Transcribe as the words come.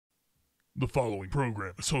The following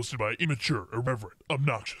program is hosted by immature, irreverent,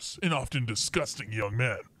 obnoxious, and often disgusting young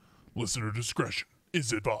men. Listener discretion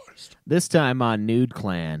is advised. This time on Nude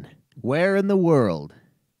Clan, where in the world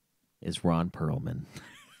is Ron Perlman?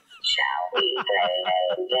 Shall we play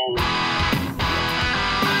a game?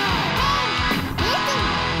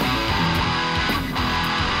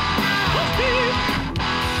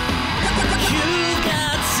 You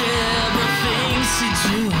got several things to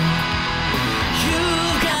do.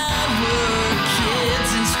 You've got work,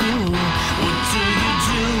 kids in school. What do you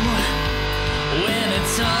do when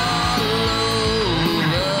it's all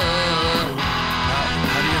over?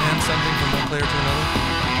 How do you hand something from one player to another?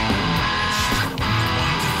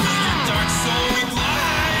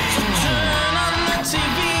 Turn on the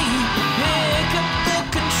TV, pick up the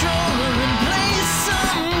controller and play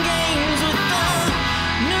some games with the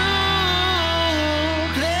new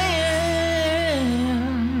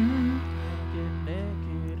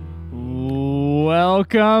clan.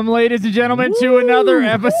 Welcome, ladies and gentlemen, to another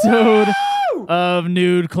episode of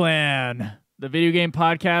Nude Clan, the video game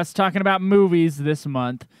podcast talking about movies this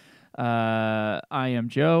month. I am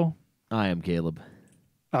Joe, I am Caleb.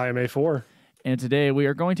 I am A4. and today we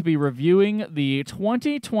are going to be reviewing the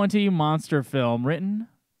 2020 monster film written,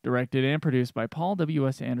 directed, and produced by Paul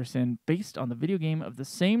W.S. Anderson, based on the video game of the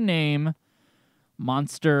same name,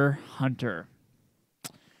 Monster Hunter.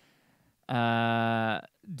 Do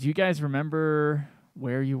you guys remember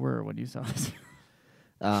where you were when you saw this?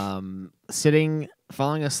 Sitting,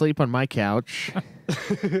 falling asleep on my couch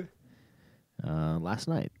last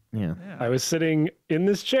night. Yeah. I was sitting in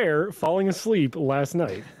this chair, falling asleep last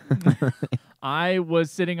night. I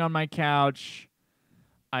was sitting on my couch.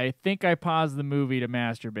 I think I paused the movie to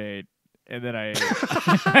masturbate, and then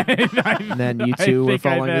And then you two were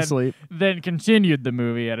falling asleep. Then continued the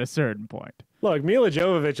movie at a certain point. Look, Mila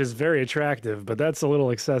Jovovich is very attractive, but that's a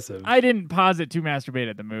little excessive. I didn't pause it to masturbate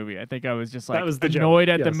at the movie. I think I was just like That was the annoyed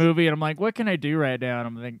joke, at the yes. movie, and I'm like, what can I do right now? And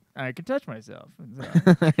I'm like, I can touch myself. And so,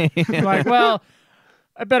 I'm like, well,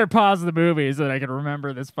 I better pause the movie so that I can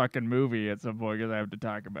remember this fucking movie at some point because I have to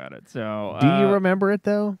talk about it. So, Do you remember it,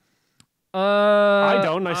 though? I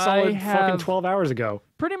don't. I saw it fucking have 12 hours ago.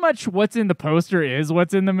 pretty much what's in the poster is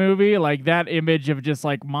what's in the movie. Like that image of just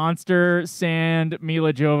like monster, sand,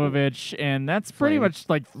 Mila Jovovich, and that's pretty Flame. much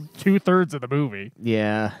like 2/3 of the movie.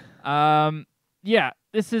 Yeah. Yeah,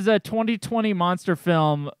 this is a 2020 monster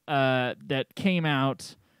film that came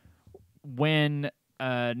out when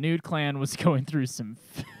Nude Clan was going through some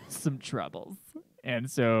troubles, and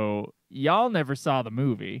so y'all never saw the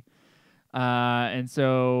movie, and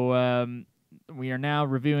so we are now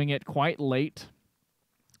reviewing it quite late.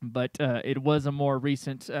 But it was a more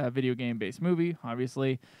recent video game-based movie,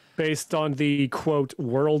 obviously. Based on the, quote,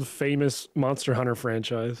 world-famous Monster Hunter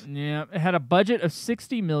franchise. Yeah, it had a budget of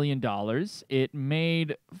 $60 million. It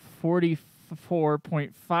made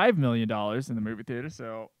 $44.5 million in the movie theater,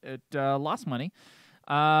 so it lost money.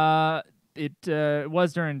 It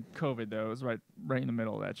was during COVID, though. It was right in the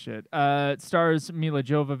middle of that shit. It stars Mila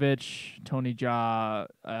Jovovich, Tony Jaa,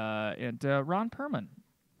 and Ron Perlman.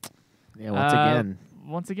 Yeah,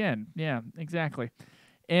 once again. Yeah, exactly.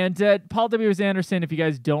 And Paul W.S. Anderson, if you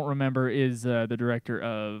guys don't remember, is the director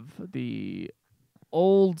of the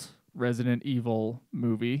old Resident Evil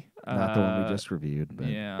movie. Not the one we just reviewed. But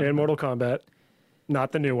Yeah. And Mortal Kombat.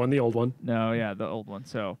 Not the new one, the old one. No, yeah, the old one.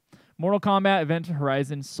 So, Mortal Kombat, Event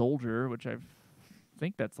Horizon, Soldier, which I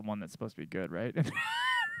think that's the one that's supposed to be good, right?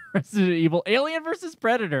 Resident Evil, Alien versus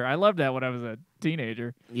Predator. I loved that when I was a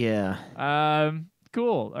teenager. yeah.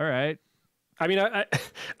 Cool. All right. I mean,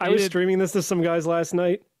 I was streaming this to some guys last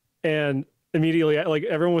night, and immediately, like,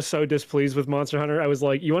 everyone was so displeased with Monster Hunter. I was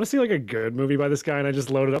like, you want to see, like, a good movie by this guy? And I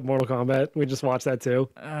just loaded up Mortal Kombat. We just watched that, too.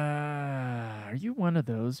 Are you one of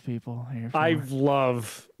those people here? I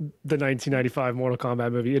love the 1995 Mortal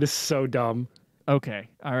Kombat movie. It is so dumb. Okay.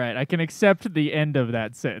 All right. I can accept the end of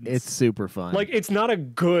that sentence. It's super fun. Like, it's not a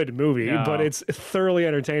good movie, No. but it's thoroughly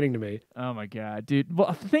entertaining to me. Oh my god, dude.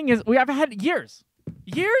 Well, the thing is, I've had years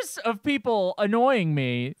of people annoying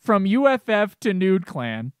me from UFF to Nude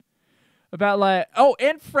Clan about like,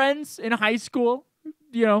 and friends in high school,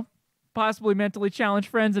 you know, possibly mentally challenged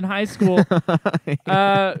friends in high school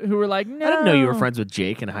who were like, no. I didn't know you were friends with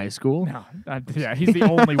Jake in high school. No, yeah, he's the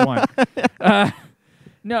only one.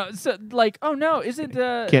 No, so like, oh no, isn't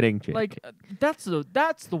Kidding, Jake. like that's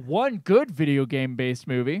the one good video game based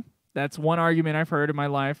movie. That's one argument I've heard in my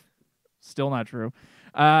life. Still not true.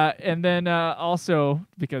 And then also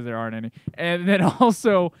because there aren't any, and then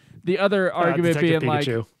also the other argument Detective being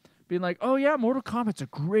Pikachu. like, oh yeah, Mortal Kombat's a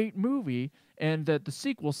great movie, and that the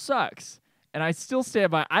sequel sucks. And I still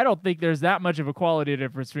stand by. I don't think there's that much of a quality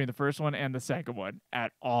difference between the first one and the second one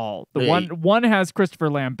at all. The one has Christopher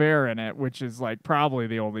Lambert in it, which is like probably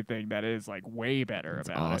the only thing that is like way better That's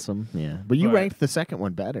about it. awesome. Yeah, but you ranked the second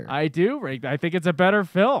one better. I do rank. I think it's a better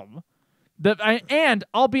film. And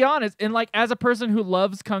I'll be honest, and like as a person who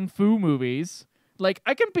loves kung fu movies, like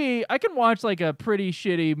I can watch like a pretty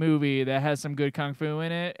shitty movie that has some good kung fu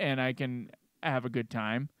in it, and I can have a good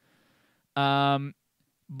time.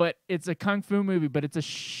 But it's a kung fu movie, but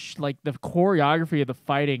it's like the choreography of the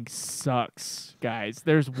fighting sucks, guys.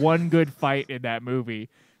 There's one good fight in that movie.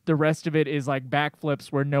 The rest of it is like backflips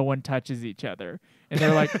where no one touches each other. And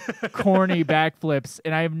they're like corny backflips.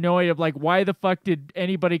 And I have no idea, like, why the fuck did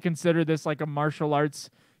anybody consider this like a martial arts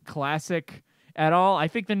classic at all? I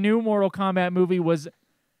think the new Mortal Kombat movie was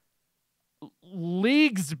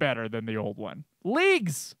leagues better than the old one.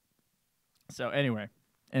 Leagues! So anyway,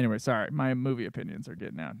 sorry. My movie opinions are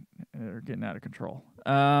getting out of control.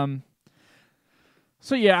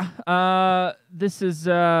 So yeah, this is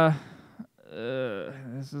a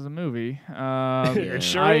movie. It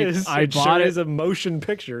sure is. It sure is a motion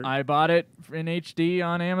picture. I bought it in HD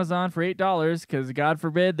on Amazon for $8 because God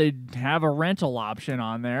forbid they'd have a rental option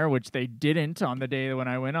on there, which they didn't on the day when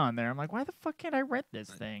I went on there. I'm like, why the fuck can't I rent this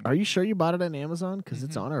thing? Are you sure you bought it on Amazon? Because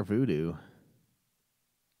it's on our Vudu.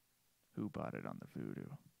 Who bought it on the Vudu?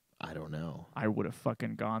 I don't know. I would have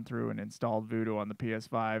fucking gone through and installed Voodoo on the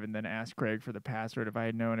PS5 and then asked Craig for the password. If I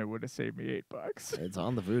had known, it would have saved me $8. It's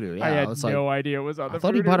on the Voodoo. Yeah, I had no idea it was on the Voodoo. I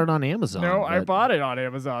thought he bought it on Amazon. No, I bought it on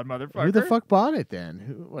Amazon, motherfucker. Who the fuck bought it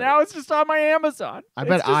then? Now it's just on my Amazon. I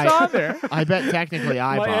bet it's just on there. I bet technically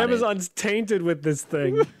I bought it. My Amazon's tainted with this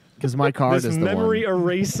thing. Because my card is the memory one.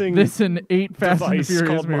 erasing this an 8 Fast and device Furious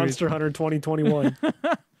called movies. Monster Hunter 2021.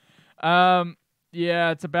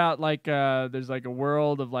 Yeah, it's about like there's like a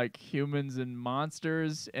world of like humans and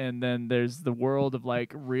monsters, and then there's the world of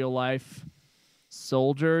like real life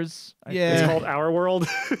soldiers. It's called Our World.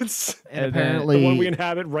 And apparently the one we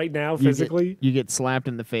inhabit right now physically. You get slapped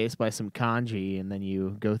in the face by some kanji, and then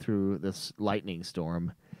you go through this lightning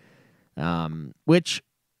storm, and the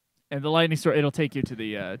lightning storm, it'll take you to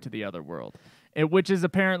the other world, which is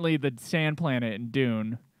apparently the sand planet in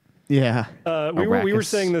Dune. Yeah. We were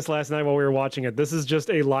saying this last night while we were watching it. This is just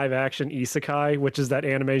a live action isekai, which is that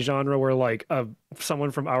anime genre where like someone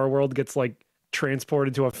from our world gets like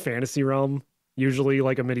transported to a fantasy realm, usually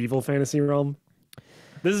like a medieval fantasy realm.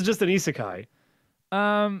 This is just an isekai.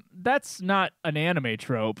 That's not an anime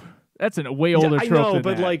trope. That's a way older trope. I know,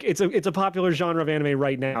 but like it's a popular genre of anime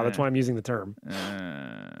right now. That's why I'm using the term.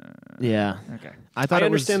 Yeah. Okay. I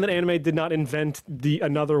understand that anime did not invent the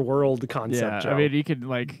another world concept. Yeah, I mean, you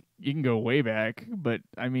can go way back, but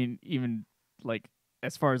I mean, even like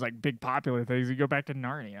as far as like big popular things, you go back to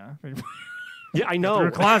Narnia. Yeah, I know. Through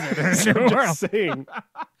a closet. I'm just saying.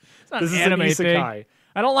 It's not this an is anime an isekai. thing.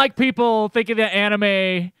 I don't like people thinking that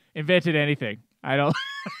anime invented anything. I don't.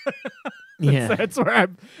 Yeah. That's where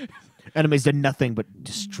I'm. Anime's done nothing but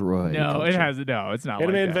destroy. No, culture. it hasn't. No, it's not.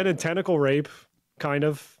 Anime like invented tentacle rape, kind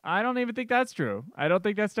of. I don't even think that's true. I don't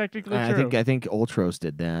think that's technically true. I think Ultros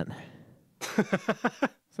did that.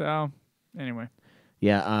 So, anyway.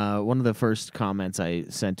 Yeah, one of the first comments I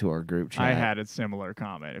sent to our group chat. I had a similar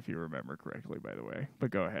comment, if you remember correctly, by the way. But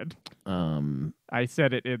go ahead. I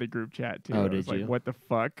said it in the group chat too. Oh, I did was like, you? what the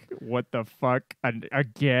fuck? What the fuck?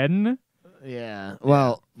 Again? Yeah.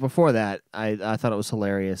 Well, before that, I thought it was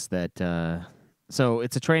hilarious that so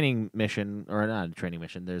it's a training mission, or not a training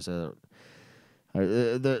mission. There's the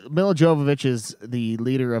Mila Jovovich is the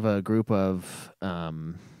leader of a group of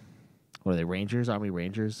what are they? Rangers, Army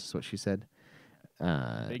Rangers. Is what she said.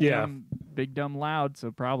 Big dumb loud.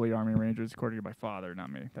 So probably Army Rangers, according to my father,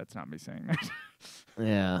 not me. That's not me saying that.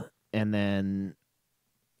 Yeah, and then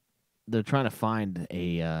they're trying to find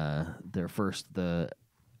the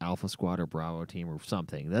Alpha Squad or Bravo team or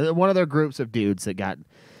something. One of their groups of dudes that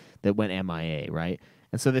went MIA, right?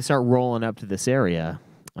 And so they start rolling up to this area,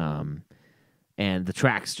 and the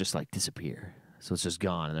tracks just like disappear. So it's just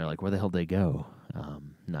gone, and they're like, "Where the hell did they go?"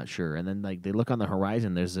 Not sure. And then like they look on the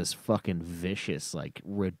horizon, there's this fucking vicious, like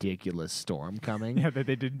ridiculous storm coming. Yeah, that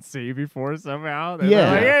they didn't see before somehow.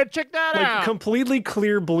 Yeah. Like, hey, check that out. Completely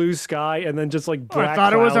clear blue sky, and then just like black I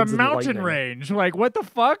thought it was a clouds and mountain lightning. range. Like, what the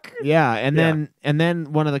fuck? Yeah, and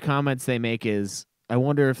then one of the comments they make is, I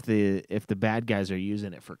wonder if the bad guys are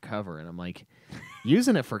using it for cover. And I'm like,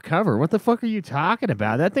 using it for cover? What the fuck are you talking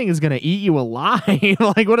about? That thing is gonna eat you alive.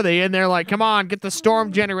 Like, what are they in there? Like, come on, get the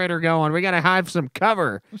storm generator going. We gotta have some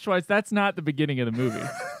cover. Schweitz, that's not the beginning of the movie.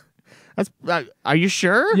 That's are you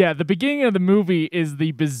sure? Yeah, the beginning of the movie is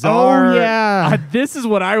the bizarre. Oh yeah. This is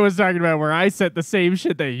what I was talking about, where I said the same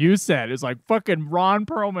shit that you said. It's like fucking Ron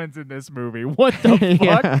Perlman's in this movie. What the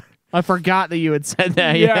fuck? Yeah. I forgot that you had said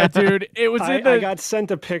that. Yeah, dude. It was in the. I got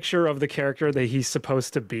sent a picture of the character that he's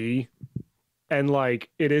supposed to be. And like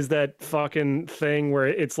it is that fucking thing where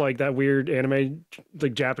it's like that weird anime,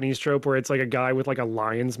 like Japanese trope where it's like a guy with like a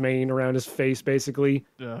lion's mane around his face, basically.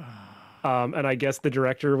 And I guess the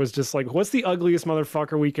director was just like, "What's the ugliest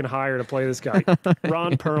motherfucker we can hire to play this guy?"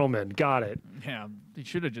 Ron Perlman. Got it. Yeah, he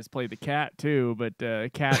should have just played the cat too, but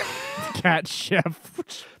cat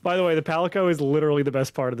chef. By the way, the palico is literally the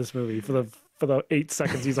best part of this movie for the 8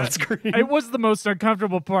 seconds he's on screen. It was the most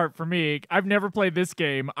uncomfortable part for me. I've never played this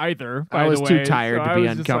game either. I was by the too way, tired so to I be was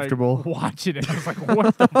just, like, uncomfortable. watching it, I was like,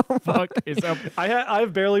 "What the fuck is up?"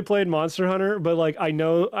 I've barely played Monster Hunter, but like I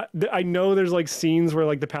know there's like scenes where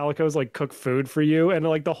like the palicos like cook food for you, and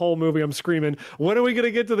like the whole movie I'm screaming, "When are we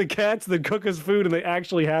gonna get to the cats that cook us food?" And they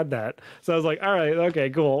actually had that, so I was like, "All right,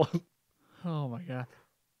 okay, cool." Oh my god.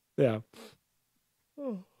 Yeah.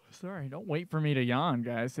 Oh, sorry. Don't wait for me to yawn,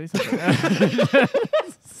 guys. Say something.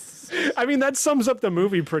 I mean, that sums up the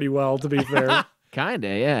movie pretty well, to be fair.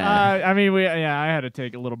 Kinda, yeah. I mean, I had to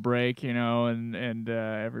take a little break, and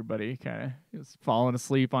everybody kind of was falling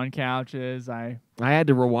asleep on couches. I had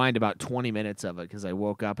to rewind about 20 minutes of it because I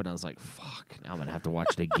woke up and I was like, "Fuck, now I'm gonna have to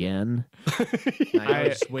watch it again." I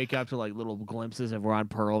just wake up to like little glimpses of Ron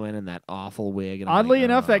Perlman and that awful wig. And I'm Oddly like,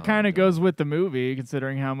 enough, that "Oh, kind of no." goes with the movie,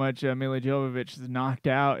 considering how much Mila Jovovich is knocked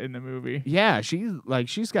out in the movie. Yeah,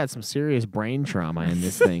 she's got some serious brain trauma in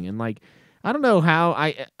this thing, and like I don't know how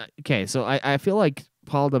so I feel like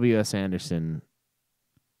Paul W.S. Anderson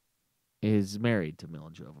is married to Mila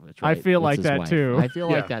Jovovich. I Right? feel That's like his that wife. too. I feel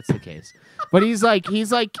like that's the case, but he's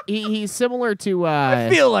similar to. I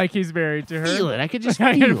feel like he's married to her. Feel it. I could just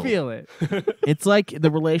I feel. can feel it. It's like the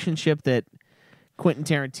relationship that Quentin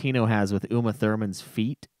Tarantino has with Uma Thurman's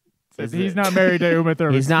feet. He's not married to Uma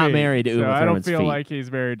Thurman's He's not feet, married to so Uma I don't Thurman's feel feet. like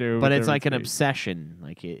he's married to Uma But it's like an Thurman's feet. obsession.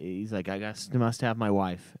 Like he's like, I must have my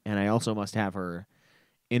wife, and I also must have her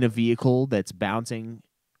in a vehicle that's bouncing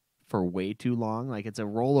for way too long. Like it's a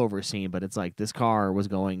rollover scene, but it's like this car was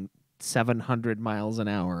going 700 miles an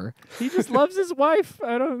hour. He just loves his wife.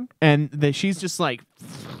 I don't. And she's just like,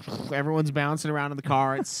 everyone's bouncing around in the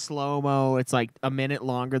car. It's slow mo. It's like a minute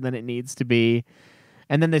longer than it needs to be.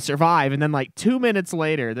 And then they survive. And then like 2 minutes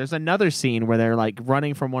later, there's another scene where they're like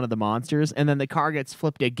running from one of the monsters. And then the car gets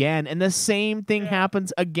flipped again. And the same thing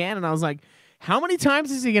happens again. And I was like, how many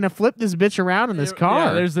times is he going to flip this bitch around in this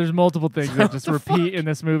car? Yeah, there's multiple things that just repeat in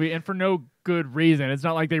this movie, and for no good reason. It's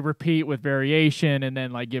not like they repeat with variation and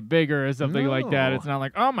then like get bigger or something like that. No. It's not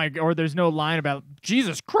like, oh my, or there's no line about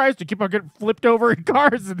Jesus Christ, you keep on getting flipped over in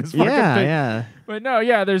cars in this fucking thing. Yeah. But no,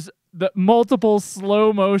 yeah, there's the multiple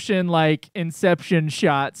slow motion like Inception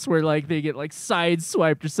shots where like they get like side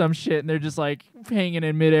swiped or some shit, and they're just like hanging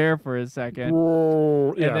in midair for a second.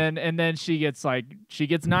 Whoa, yeah. And then she gets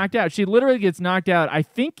knocked out. She literally gets knocked out. I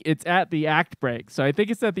think it's at the act break. So I think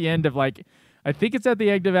it's at the end of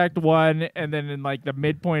Act 1, and then in like the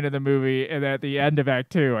midpoint of the movie, and at the end of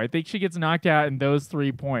Act 2. I think she gets knocked out in those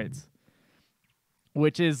 3 points,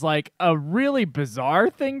 which is like a really bizarre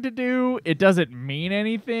thing to do. It doesn't mean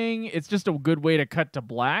anything. It's just a good way to cut to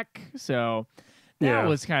black. So that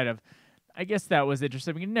was kind of, I guess that was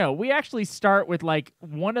interesting. No, we actually start with like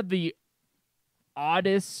one of the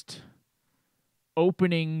oddest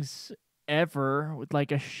openings ever, with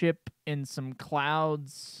like a ship in some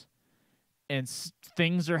clouds and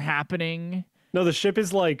things are happening. No, the ship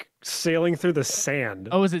is like sailing through the sand.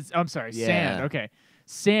 Oh, is it? I'm sorry, Yeah. sand. Okay,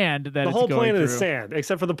 sand. That the it's whole going planet is through. sand,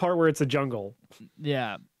 except for the part where it's a jungle.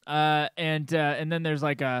 Yeah. And then there's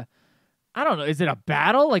like a, I don't know, is it a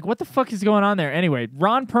battle? Like what the fuck is going on there? Anyway,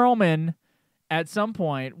 Ron Perlman at some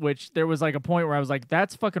point, which there was like a point where I was like,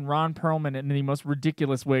 that's fucking Ron Perlman in the most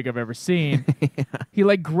ridiculous wig I've ever seen. He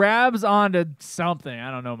like grabs onto something.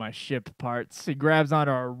 I don't know my ship parts. He grabs onto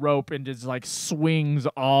a rope and just like swings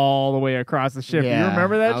all the way across the ship. Yeah, You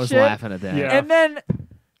remember that I was shit? laughing at that. Yeah. And then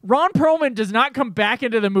Ron Perlman does not come back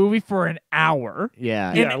into the movie for an hour.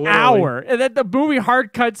 Yeah. Yeah, An literally. hour, and then the movie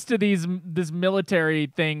hard cuts to this military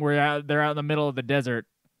thing where they're out in the middle of the desert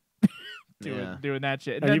doing that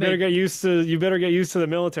shit. And you better get used to the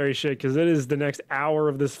military shit, because it is the next hour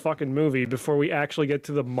of this fucking movie before we actually get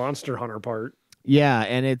to the Monster Hunter part. Yeah,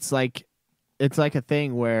 and it's like a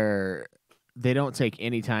thing where they don't take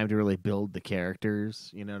any time to really build the characters.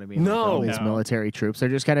 You know what I mean? Like, all these No. military troops. They're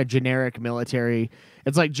just kind of generic military.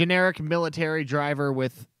 It's like generic military driver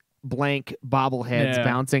with blank bobbleheads Yeah.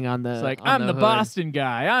 bouncing on the. It's like, on I'm the hood. Boston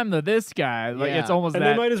guy. I'm the this guy. Like, Yeah. it's almost And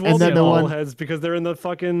that. they might as well And be then the one- bobbleheads because they're in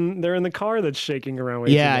the car that's shaking around. Way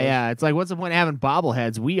too Yeah, much. yeah. It's like, what's the point of having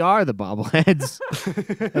bobbleheads? We are the bobbleheads.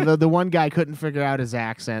 And the one guy couldn't figure out his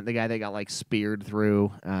accent. The guy that got like speared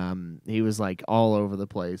through. He was like all over the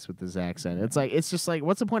place with his accent. It's just like,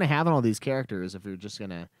 what's the point of having all these characters if you're just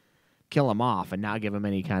gonna kill them off and not give them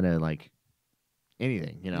any kind of like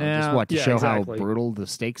anything? You know, just Yeah. what to Yeah, show exactly. how brutal the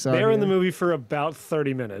stakes are. They're in the here? movie for about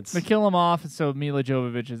 30 minutes. They kill him off, so Mila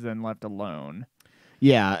Jovovich is then left alone.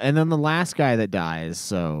 Yeah, and then the last guy that dies,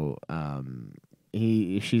 so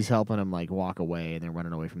she's helping him like walk away, and they're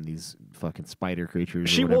running away from these fucking spider creatures.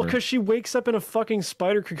 She or well, whatever. because she wakes up in a fucking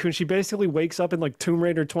spider cocoon. She basically wakes up in like Tomb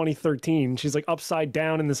Raider 2013. She's like upside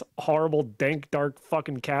down in this horrible, dank, dark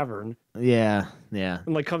fucking cavern, Yeah, yeah,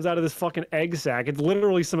 and like comes out of this fucking egg sack. It's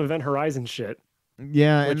literally some Event Horizon shit,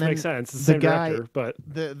 yeah. which and then makes sense. It's the the same guy- director, but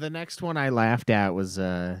The next one I laughed at was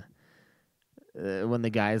when the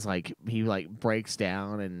guy's like he like breaks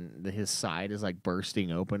down and his side is like bursting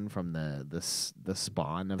open from the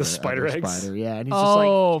spawn of The a spider other eggs? spider. Yeah, and he's just like,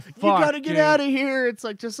 Oh, you fuck, gotta get dude. out of here. It's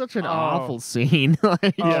like just such an Oh. awful scene.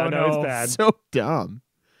 Like, yeah, Oh, no, it's no. bad. so dumb.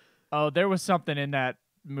 Oh, there was something in that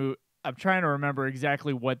movie. I'm trying to remember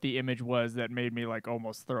exactly what the image was that made me like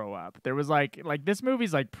almost throw up. There was like this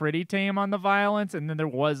movie's like pretty tame on the violence, and then there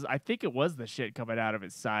was, I think it was the shit coming out of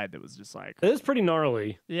his side that was just like, It is pretty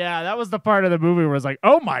gnarly. yeah, that was the part of the movie where it's like,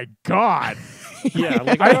 oh my god. Yeah,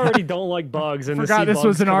 like I already don't like bugs, and to Forgot see this bugs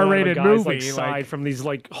was an coming out of a R-rated guy's, movie, Like, side like- from these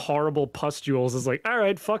like horrible pustules is like, all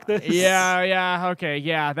right, fuck this. yeah, okay,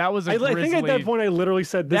 yeah, that was a I think at that grisly- point I literally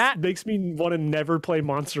said this That- makes me want to never play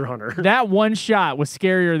Monster Hunter. that one shot was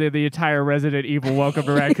scarier than the entire Resident Evil Welcome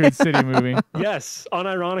to Raccoon City movie. Yes,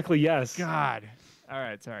 unironically, yes. God. All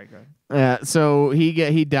right, sorry, go ahead. So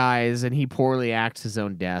he dies and he poorly acts his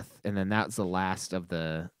own death, and then that's the last of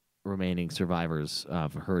the remaining survivors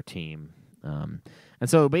of her team. And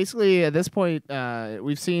so basically at this point,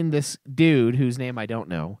 we've seen this dude whose name I don't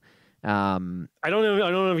know. I don't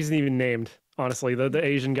know if he's even named. Honestly, the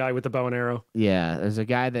Asian guy with the bow and arrow. Yeah, there's a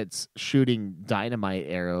guy that's shooting dynamite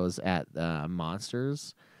arrows at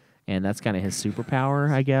monsters, and that's kind of his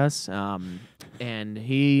superpower, I guess. And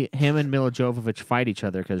him and Mila Jovovich fight each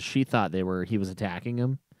other because she thought he was attacking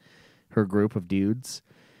him, her group of dudes.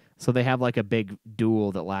 So they have like a big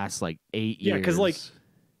duel that lasts like 8 years. Yeah, 'cause, like,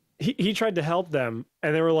 He tried to help them,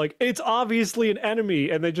 and they were like, "It's obviously an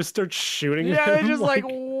enemy," and they just start shooting. Yeah, him, they just like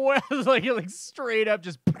like straight up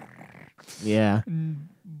just yeah,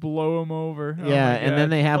 blow him over. Oh yeah, my and God. then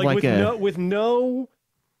they have like with no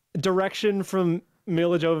direction from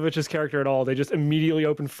Mila Jovovich's character at all. They just immediately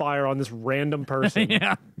open fire on this random person.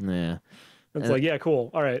 yeah. yeah. It's like, yeah,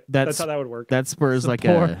 cool, all right, That's- that's how that would work. That spurs like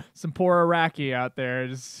Some poor Iraqi out there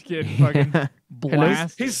just getting fucking Yeah.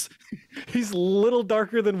 blasted. He's little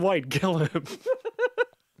darker than white. Kill him.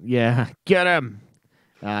 yeah, get him.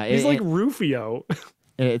 He's like Rufio.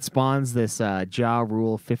 It spawns this Ja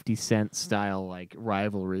Rule 50 Cent style like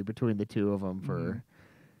rivalry between the two of them for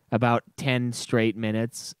about 10 straight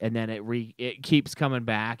minutes, and then it keeps coming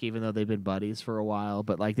back even though they've been buddies for a while.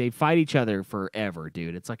 But like they fight each other forever,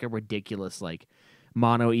 dude. It's like a ridiculous like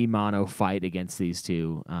mono fight against these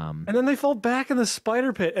two. And then they fall back in the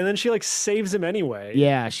spider pit, and then she like saves him anyway.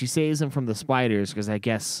 Yeah, she saves him from the spiders because I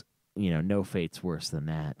guess no fate's worse than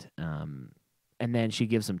that. And then she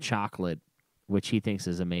gives him chocolate, which he thinks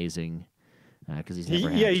is amazing because he's never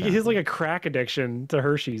had He has chocolate. like a crack addiction to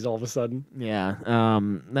Hershey's all of a sudden. Yeah,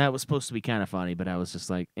 that was supposed to be kind of funny, but I was just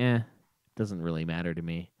like, doesn't really matter to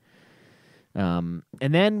me. And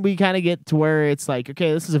then we kind of get to where it's like,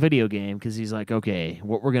 okay, this is a video game because he's like, okay,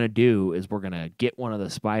 what we're gonna do is we're gonna get one of the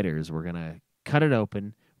spiders, we're gonna cut it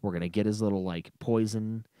open, we're gonna get his little like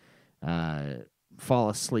poison, fall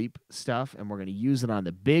asleep stuff, and we're gonna use it on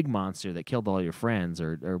the big monster that killed all your friends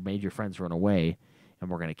or made your friends run away. And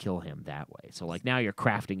we're gonna kill him that way. So like now you're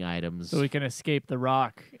crafting items. So we can escape the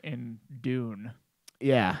rock in Dune.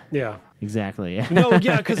 Yeah, Yeah. exactly. No,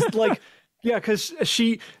 yeah, because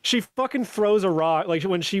she fucking throws a rock. Like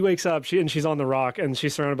when she wakes up, she's on the rock and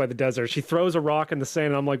she's surrounded by the desert. She throws a rock in the sand,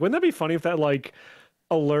 and I'm like, wouldn't that be funny if that like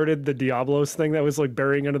alerted the Diablos thing that was like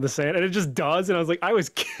burying under the sand? And it just does. And I was like, I was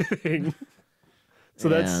kidding. So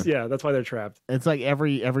that's why they're trapped. It's like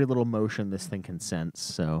every little motion this thing can sense.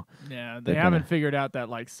 So Yeah, they They're haven't gonna- figured out that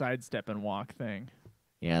like sidestep and walk thing.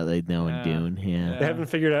 yeah, they know in Yeah. Dune. Yeah. They haven't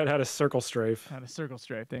figured out how to circle strafe. How to circle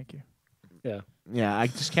strafe, thank you. Yeah, I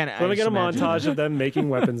just kind of. We're gonna get a montage of them making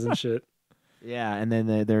weapons and shit. Yeah, and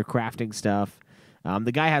then they're crafting stuff.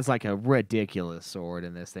 The guy has like a ridiculous sword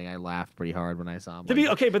in this thing. I laughed pretty hard when I saw him.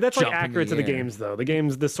 Okay, but that's like jump in accurate the to the air. games, though.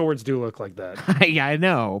 The swords do look like that. Yeah, I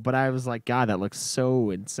know, but I was like, God, that looks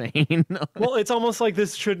so insane. Well, it's almost like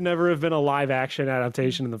this should never have been a live action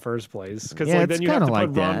adaptation in the first place. Because Yeah, like it's then you have to kinda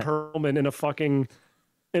put like Ron that. Perlman in a fucking.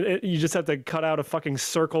 You just have to cut out a fucking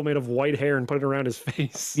circle made of white hair and put it around his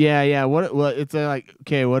face. Yeah. What it's like,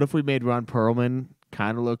 okay, what if we made Ron Perlman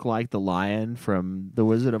kind of look like the lion from The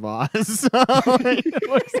Wizard of Oz?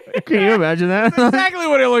 Can you imagine that? That's exactly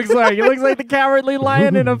what it looks like. It looks like the Cowardly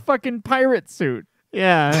Lion in a fucking pirate suit.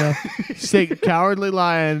 Yeah. Say Cowardly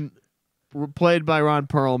Lion played by Ron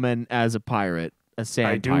Perlman as a pirate, a sand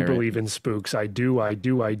I do pirate. believe in spooks. I do believe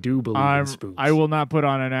in spooks. I will not put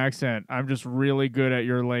on an accent. I'm just really good at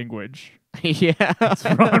your language. Yeah.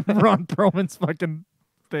 Ron Perlman's fucking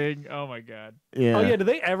thing. Oh my god. Yeah. Oh yeah, did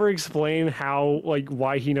they ever explain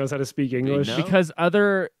why he knows how to speak English? No. Because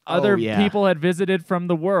other yeah. people had visited from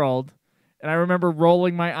the world, and I remember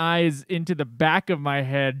rolling my eyes into the back of my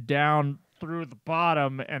head down through the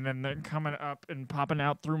bottom, and then they're coming up and popping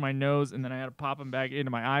out through my nose, and then I had to pop them back into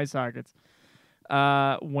my eye sockets.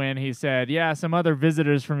 When he said, "Yeah, some other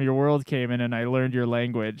visitors from your world came in, and I learned your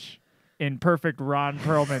language," in perfect Ron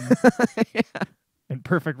Perlman, in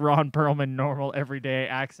perfect Ron Perlman normal everyday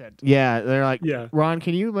accent. Yeah, they're like, Yeah. Ron,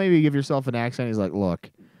 can you maybe give yourself an accent? He's like, look,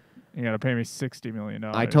 You gotta pay me $60 million.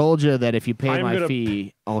 I told you that if you pay I'm my gonna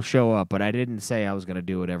fee, I'll show up, but I didn't say I was going to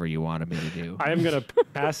do whatever you wanted me to do. I am gonna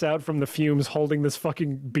pass out from the fumes holding this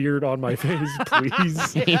fucking beard on my face,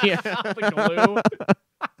 please. Yeah. the glue.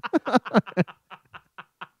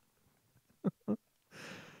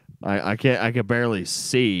 I can barely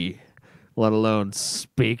see, let alone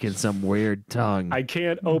speak in some weird tongue. I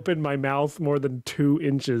can't open my mouth more than 2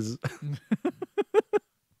 inches.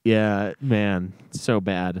 Yeah, man, so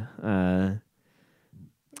bad.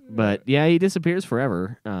 But yeah, he disappears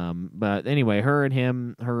forever. But anyway, her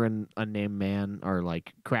and unnamed man are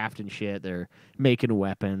like crafting shit. They're making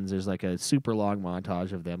weapons. There's like a super long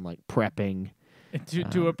montage of them like prepping.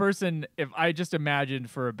 To a person, if I just imagined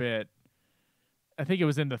for a bit, I think it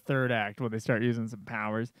was in the third act when they start using some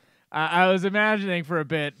powers. I was imagining for a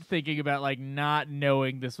bit, thinking about like not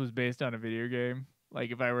knowing this was based on a video game.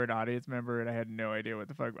 Like if I were an audience member and I had no idea what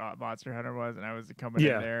the fuck Monster Hunter was, and I was coming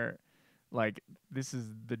in there, like this is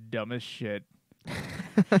the dumbest shit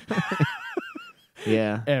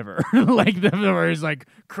Yeah. ever. Like where he's like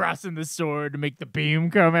crossing the sword to make the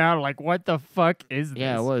beam come out. Like what the fuck is this?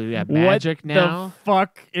 Yeah, well, yeah, magic what now. the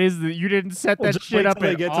fuck is that? You didn't set that Just shit wait up till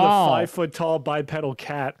they at get all. to the 5-foot tall bipedal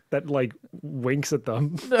cat that like winks at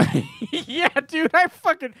them. Yeah, dude,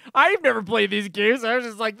 I've never played these games. I was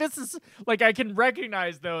just like, this is like I can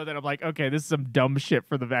recognize though that I'm like, okay, this is some dumb shit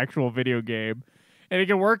for the actual video game. And it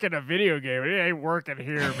can work in a video game. It ain't working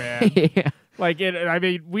here, man. Yeah. Like I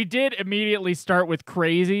mean, we did immediately start with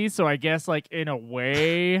crazy, so I guess like in a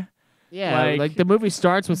way. Yeah, like the movie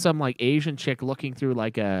starts with some like Asian chick looking through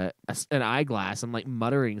like an eyeglass and like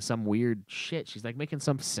muttering some weird shit. She's like making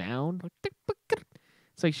some sound. Like, tick, tick, tick.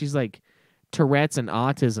 It's like she's like Tourette's and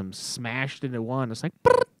autism smashed into one. It's like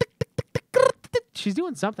she's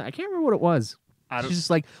doing something. I can't remember what it was. She's just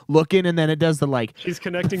like looking, and then it does the like. She's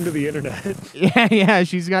connecting to the internet. Yeah.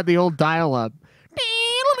 She's got the old dial-up.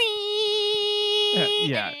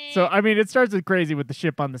 Yeah. So I mean, it starts with crazy with the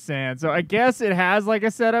ship on the sand. So I guess it has like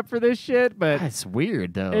a setup for this shit, but That's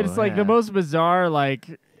weird though. it's like the most bizarre. Like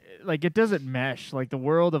it doesn't mesh. Like the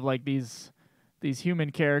world of like these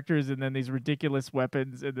human characters, and then these ridiculous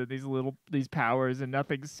weapons, and then these powers, and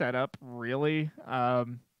nothing's set up really.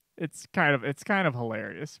 It's kind of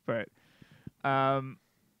hilarious, but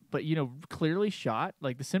you know, clearly shot.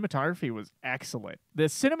 Like the cinematography was excellent. The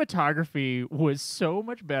cinematography was so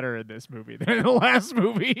much better in this movie than in the last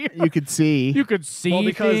movie. You could see. You could see Well,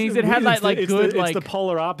 because things. It had it's like the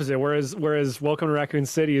polar opposite. Whereas Welcome to Raccoon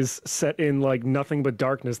City is set in like nothing but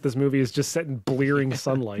darkness. This movie is just set in blearing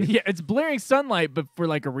sunlight. yeah, it's blaring sunlight, but for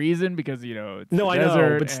like a reason, because you know it's No, the I know,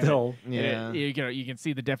 desert, but and still. Yeah. you can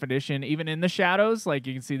see the definition even in the shadows. Like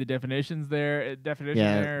you can see the definition there,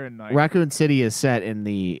 and like Raccoon City is set in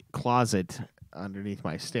the closet underneath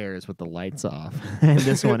my stairs with the lights off, and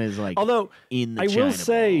this one is like. Although in the I will China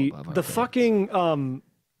say Wall above our the beds. fucking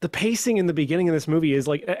the pacing in the beginning of this movie is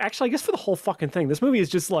like actually I guess for the whole fucking thing, this movie is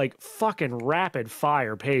just like fucking rapid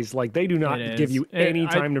fire pace. Like they do not It give is. you any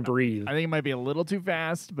time to breathe. I think it might be a little too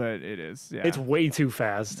fast, but it is. Yeah. It's way too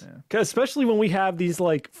fast. 'Cause especially when we have these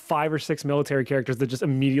like 5 or 6 military characters that just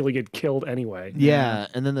immediately get killed anyway. Yeah,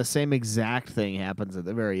 and then the same exact thing happens at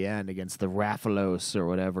the very end against the Raphalos or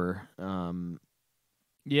whatever.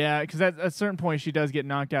 Yeah, because at a certain point she does get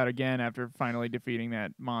knocked out again after finally defeating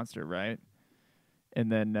that monster, right?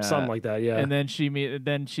 and then Something like that, yeah. And then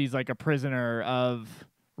then she's like a prisoner of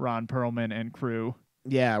Ron Perlman and crew.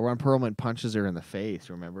 Yeah, Ron Perlman punches her in the face.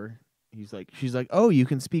 Remember? She's like, oh, you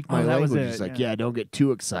can speak my that was language. it, He's like, yeah. yeah, don't get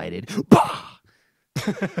too excited.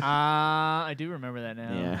 I do remember that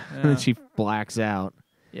now. Yeah, Yeah. and she blacks out.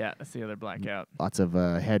 Yeah, that's the other blackout. Lots of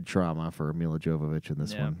head trauma for Mila Jovovich in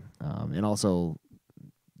this Yeah. one, and also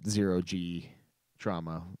 0G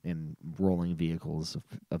trauma in rolling vehicles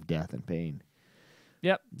of death and pain.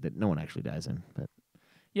 Yep. That no one actually dies in, but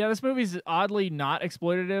Yeah, this movie's oddly not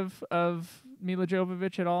exploitative of Mila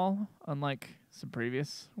Jovovich at all, unlike some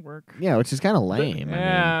previous work. yeah, which is kind of lame.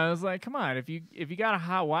 Yeah, I was like, come on, if you got a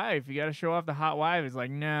hot wife, you got to show off the hot wife. It's like,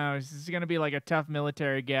 no, she's gonna be like a tough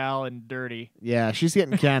military gal and dirty. Yeah, she's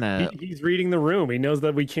getting kind of. He's reading the room. He knows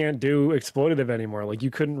that we can't do exploitative anymore. Like, you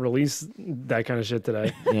couldn't release that kind of shit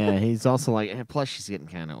today. Yeah, he's also like. Plus, she's getting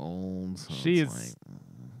kind of old. So She it's is-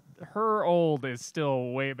 Her old is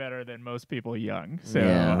still way better than most people young, so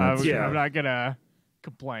Yeah, that's- I'm not gonna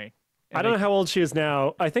complain. I don't know how old she is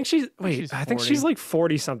now. I think she's I think she's 40. like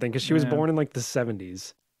 40 something because she was Yeah. born in like the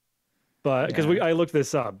 70s. But because Yeah. I looked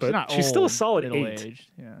this up, but not she's still a old, solid 8,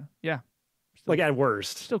 middle-aged. Yeah. like at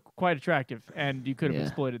worst. Still quite attractive, and you could have Yeah.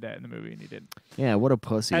 exploited that in the movie, and you didn't. Yeah, what a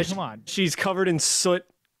pussy. Hey, come on. She's covered in soot.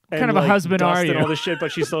 And kind of a like, husband dust are and you? all this shit,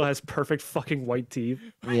 but she still has perfect fucking white teeth.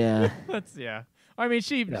 Yeah, That's I mean,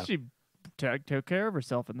 she Yeah. took care of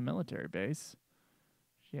herself in the military base.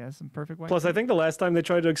 She has some perfect white. Plus, I teeth. think the last time they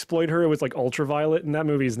tried to exploit her, it was like Ultraviolet, and that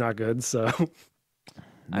movie is not good. So I they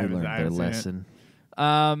haven't- learned I their haven't seen it.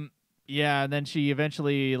 lesson. Yeah, and then she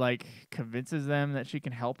eventually like convinces them that she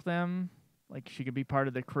can help them. Like she could be part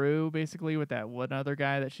of the crew, basically, with that one other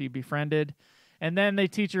guy that she befriended. And then they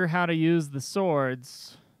teach her how to use the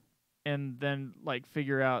swords, and then like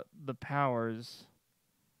figure out the powers.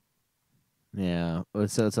 Yeah,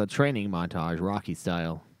 so it's a training montage, Rocky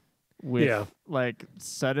style. With Yeah. like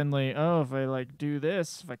suddenly, oh, if I like do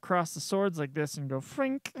this, if I cross the swords like this and go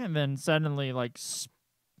frink, and then suddenly like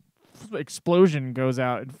explosion goes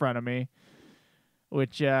out in front of me,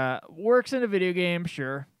 which works in a video game,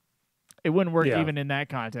 sure. It wouldn't work Yeah. even in that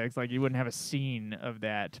context. Like you wouldn't have a scene of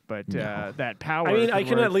that, but No. that power. I mean, could I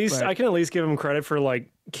can work, at least but- give him credit for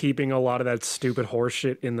like keeping a lot of that stupid horse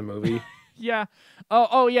shit in the movie. Yeah.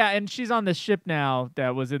 Oh yeah, and she's on the ship now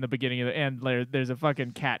that was in the beginning of the end. There's a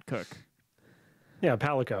fucking cat cook. Yeah,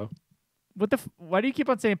 Palico. Why do you keep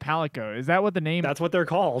on saying Palico? Is that what the name? That's what they're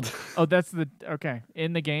called. Oh, that's okay.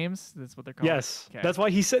 In the games, that's what they're called. Yes, Okay. that's why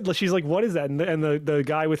he said. She's like, "What is that?" And the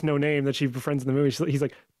guy with no name that she befriends in the movie, he's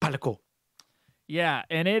like, "Palico." Yeah,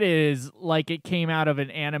 and it is like it came out of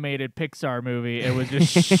an animated Pixar movie. It was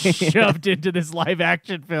just shoved into this live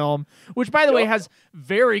action film, which, by the way, has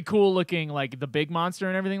very cool looking, like the big monster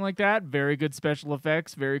and everything like that. Very good special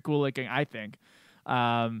effects. Very cool looking, I think.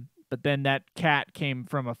 But then that cat came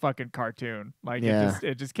from a fucking cartoon. Like Yeah.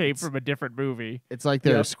 it just came from a different movie. It's like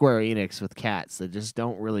they're Yep. Square Enix with cats. They just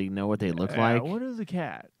don't really know what they look like. What is a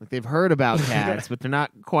cat? Like they've heard about cats, but they're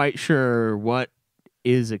not quite sure what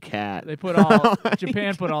is a cat. They put all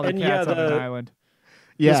Japan put all the And cats yeah, on an the- island.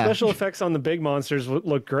 Yeah, The special effects on the big monsters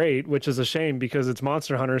look great, which is a shame because it's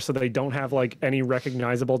Monster Hunter, so they don't have like any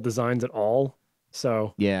recognizable designs at all.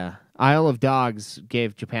 So yeah. Isle of Dogs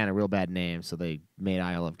gave Japan a real bad name, so they made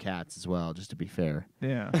Isle of Cats as well, just to be fair.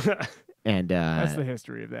 Yeah, And that's the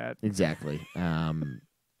history of that. exactly.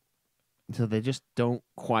 So they just don't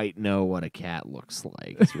quite know what a cat looks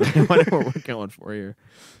like. That's really what we're going for here.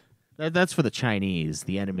 That's for the Chinese,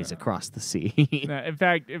 the enemies across the sea. In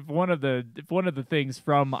fact, if one of the things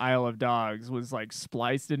from Isle of Dogs was like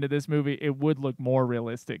spliced into this movie, it would look more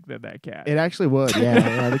realistic than that cat. It actually would,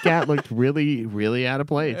 yeah. The cat looked really, really out of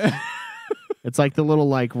place. It's like the little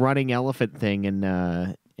like running elephant thing in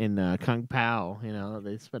Kung Pao. You know,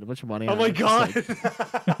 they spent a bunch of money. oh on my it. It's god,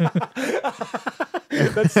 like-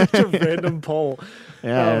 that's such a random poll.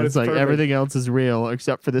 yeah, Oh, it's like perfect. everything else is real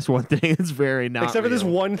except for this one thing. It's very not. Except for this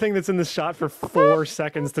real. one thing that's in the shot for 4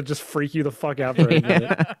 seconds to just freak you the fuck out for a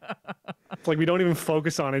minute. It's like we don't even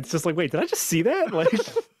focus on it. It's just like, wait, did I just see that? Like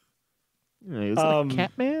It was like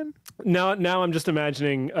Cat Man. now I'm just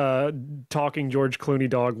imagining talking George Clooney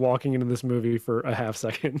dog walking into this movie for a half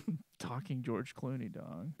second. Talking George Clooney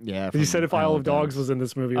dog. Yeah, He from said if Isle of Dogs was in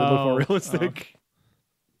this movie, it would look more Oh, realistic.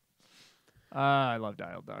 I loved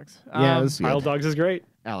Isle of Dogs. Yeah, it was good. Isle of Dogs is great.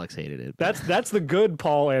 Alex hated it. That's the good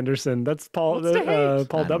Paul Anderson. That's Paul What's the hate?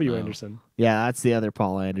 Paul I don't W. know. Anderson. Yeah, that's the other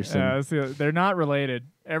Paul Anderson. they're not related.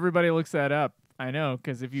 Everybody looks that up. I know,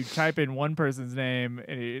 because if you type in one person's name,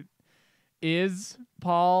 it is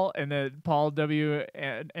Paul, and then Paul W.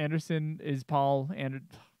 Anderson is Paul. God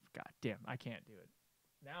damn, I can't do it.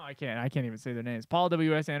 Now I can't even say their names. Paul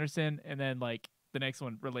W.S. Anderson, and then like the next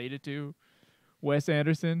one related to Wes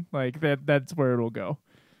Anderson. Like that's where it'll go.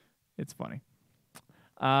 It's funny.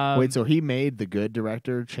 Wait, so he made the good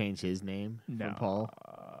director change his name from Paul?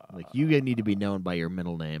 Like, you need to be known by your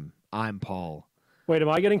middle name. I'm Paul. Wait, am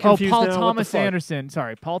I getting confused Paul now? Thomas Anderson.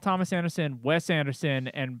 Sorry, Paul Thomas Anderson, Wes Anderson,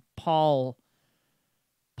 and Paul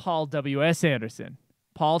W.S. Anderson.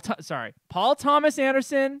 Paul Thomas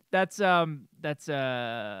Anderson. That's oh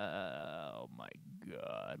my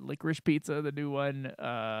god, Licorice Pizza, the new one.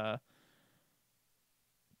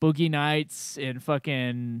 Boogie Nights and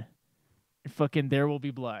fucking There Will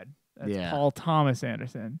Be Blood. That's Paul Thomas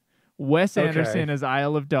Anderson. Wes Anderson is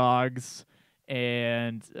Isle of Dogs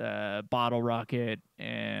and Bottle Rocket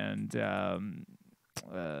and Hotel.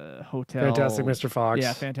 Fantastic Mr. Fox.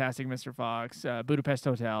 Yeah, Fantastic Mr. Fox. Budapest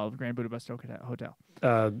Hotel, Grand Budapest Hotel.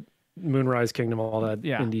 Moonrise Kingdom, all that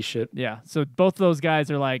indie shit. Yeah, so both of those guys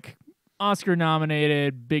are like Oscar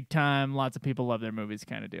nominated, big time, lots of people love their movies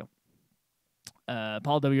kind of deal.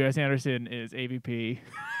 Paul W.S. Anderson is AVP.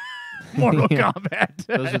 Mortal Kombat.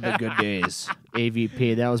 Those are the good days.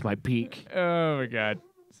 AVP, that was my peak. Oh my god.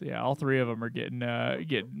 So yeah, all three of them are getting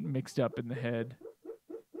mixed up in the head.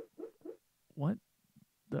 What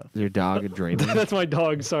the? Your dog and dreaming. That's my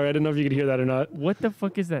dog. Sorry, I didn't know if you could hear that or not. What the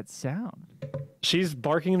fuck is that sound? She's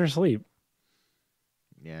barking in her sleep.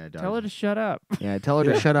 Yeah, tell her to shut up. Yeah, tell her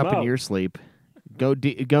to shut up in your sleep. Go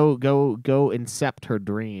incept her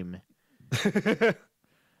dream.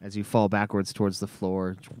 As you fall backwards towards the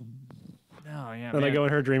floor. Oh yeah. And I go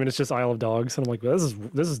in her dream and it's just Isle of Dogs, and I'm like,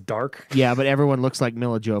 this is dark. Yeah, but everyone looks like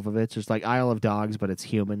Mila Jovovich. It's like Isle of Dogs, but it's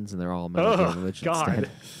humans, and they're all Mila Jovovich God. instead.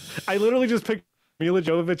 I literally just picked Mila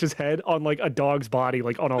Jovovich's head on like a dog's body,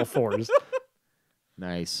 like on all fours.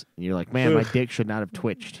 Nice. And you're like, man, my dick should not have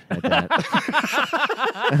twitched at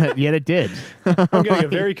that. Yet it did. Oh, I'm getting a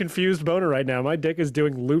very confused boner right now. My dick is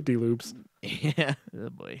doing loop-de-loops. Yeah. Oh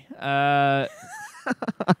boy.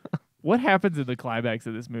 What happens in the climax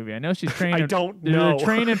of this movie? I know she's training. I don't know. They're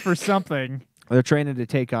training for something. They're training to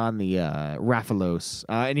take on the Raphalos.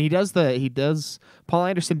 And Paul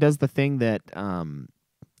Anderson does the thing that Uwe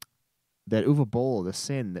Boll, the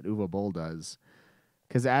sin that Uwe Boll does.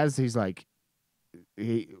 Because as he's like,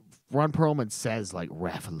 Ron Perlman says like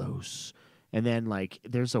Raphalos. And then like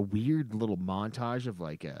there's a weird little montage of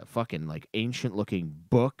like a fucking like ancient looking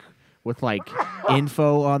book with like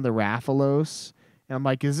info on the Raphalos. And I'm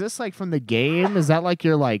like, is this like from the game? Is that like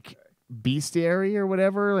your like bestiary or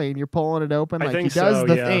whatever? Like, and you're pulling it open? Like I think he does so,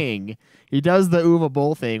 the yeah. thing. He does the Uwe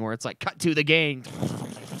Boll thing where it's like cut to the game.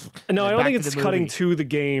 No, I don't back think to it's the cutting movie. to the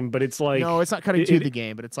game, but it's like No, it's not cutting to the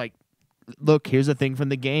game, but it's like, look, here's a thing from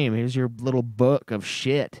the game. Here's your little book of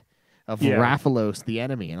shit of Raphalos, the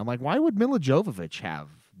enemy. And I'm like, why would Mila Jovovich have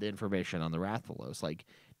the information on the Raphalos? Like,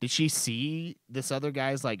 did she see this other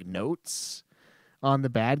guy's like notes on the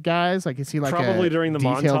bad guys? Like, is he like probably during the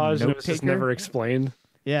montage, and it was just note-taker? never explained.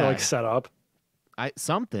 Yeah, Or, like set up.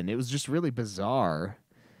 Something. It was just really bizarre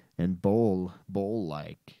and bowl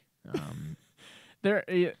like.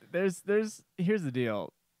 Here's the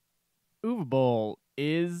deal. Uwe Boll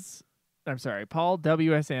is, Paul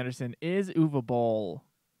W.S. Anderson is Uwe Boll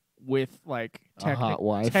with like A hot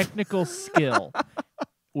wife. technical skill.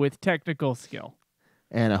 With technical skill.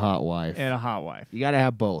 And a hot wife. And a hot wife. You got to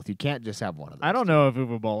have both. You can't just have one of them. I don't know if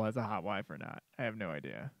Uwe Boll has a hot wife or not. I have no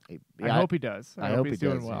idea. I hope he does. I hope he's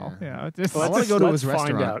doing does, well. yeah. Yeah, just, I want to go to his Let's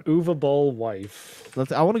restaurant. find out. Uwe Boll wife.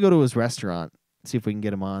 I want to go to his restaurant. See if we can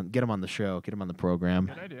get him on the show. Get him on the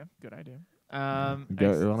program. Good idea.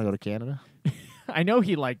 You want to go to Canada? I know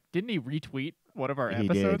he didn't he retweet one of our He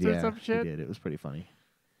episodes did, or yeah. some shit? He did. It was pretty funny.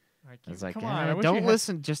 I was like, come on, I wish don't you had-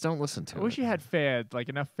 listen. Just don't listen to I it. wish you had fans, like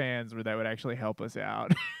enough fans where that would actually help us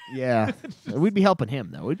out. Yeah, we'd be helping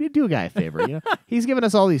him though. We'd do a guy a favor. You know, he's given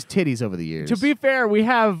us all these titties over the years. To be fair, we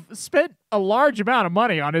have spent a large amount of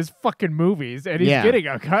money on his fucking movies, and he's Yeah. getting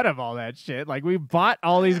a cut of all that shit. Like, we bought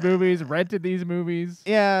all these movies, rented these movies.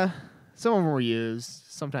 yeah, some of them were used.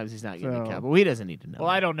 Sometimes he's not getting a So- cut, but he doesn't need to know. Well,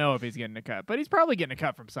 I don't know if he's getting a cut, but he's probably getting a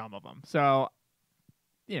cut from some of them. So,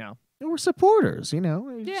 you know. We're supporters, you know.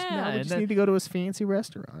 We Yeah, now we and just need to go to his fancy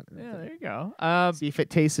restaurant. Yeah, there you go. See if it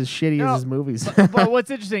tastes as shitty No, as his movies. But what's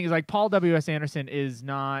interesting is, like, Paul W.S. Anderson is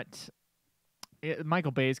not... Michael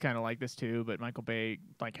Bay's kind of like this too, but Michael Bay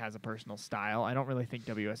like has a personal style. I don't really think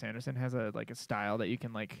W.S. Anderson has a style that you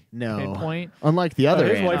can like No. pinpoint. Unlike the other.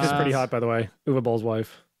 His wife is Andersons. pretty hot, by the way. Uwe Boll's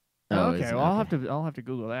wife. Oh, Okay, is it? well, Okay. I'll have to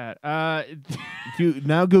Google that.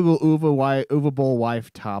 Now Google Uwe Boll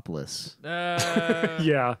wife topless.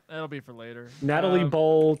 Yeah. That'll be for later. Natalie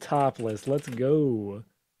Boll topless. Let's go.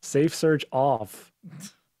 Safe search off.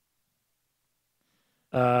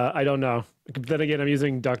 I don't know. Then again, I'm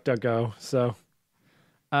using DuckDuckGo, so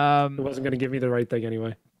it wasn't going to give me the right thing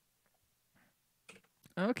anyway.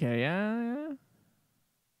 Okay, yeah.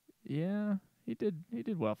 He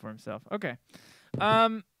did well for himself. Okay.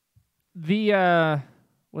 What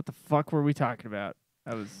the fuck were we talking about?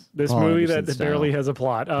 This Paul movie Anderson that barely style. has a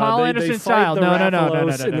plot. Paul they Anderson fight style. the No.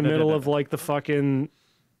 Rathalos in the middle of like the fucking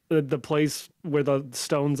the place where the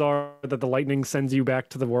stones are that the lightning sends you back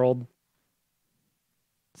to the world.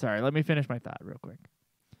 Sorry, let me finish my thought real quick.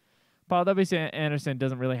 Paul W.S. Anderson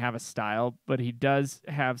doesn't really have a style, but he does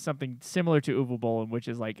have something similar to Uwe Boll, which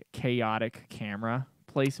is like chaotic camera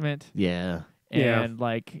placement. Yeah. And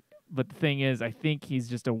but the thing is, I think he's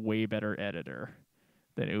just a way better editor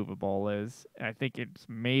than Uwe Boll is. I think it's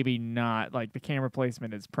maybe not like the camera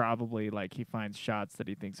placement is probably like he finds shots that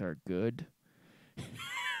he thinks are good.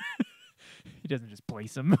 He doesn't just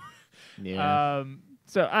place them. Yeah.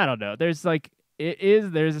 So I don't know. There's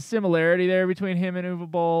a similarity there between him and Uwe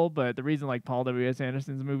Boll, but the reason like Paul W.S.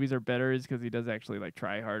 Anderson's movies are better is because he does actually like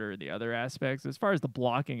try harder in the other aspects. As far as the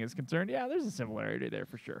blocking is concerned, yeah, there's a similarity there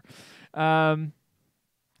for sure.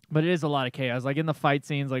 But it is a lot of chaos. Like in the fight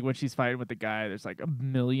scenes, like when she's fighting with the guy, there's like a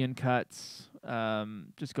million cuts,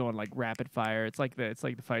 just going like rapid fire. It's like the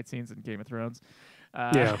fight scenes in Game of Thrones.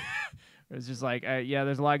 Yeah. It's just like,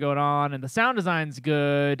 there's a lot going on, and the sound design's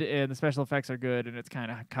good, and the special effects are good, and it's kind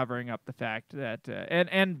of covering up the fact that,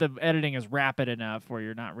 and the editing is rapid enough where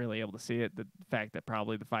you're not really able to see it. The fact that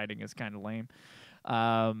probably the fighting is kind of lame,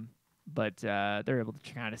 but they're able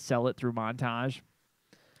to kind of sell it through montage.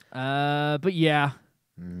 But yeah,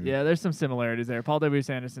 there's some similarities there. Paul W.S.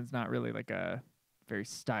 Anderson's not really like a very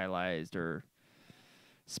stylized or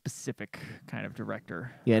specific kind of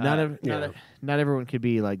director. Yeah, not everyone could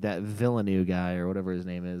be like that Villeneuve guy or whatever his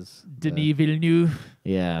name is. Denis Villeneuve.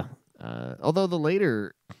 Yeah. Although the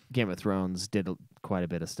later Game of Thrones did quite a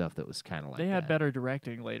bit of stuff that was kind of like they had that. better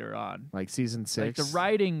directing later on. Like season 6. Like the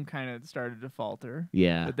writing kind of started to falter.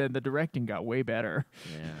 Yeah. But then the directing got way better.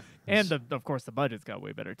 Yeah. And of course the budgets got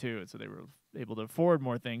way better too, so they were able to afford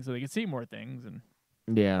more things so they could see more things. And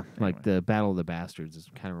yeah, like the Battle of the Bastards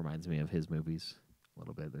kind of reminds me of his movies a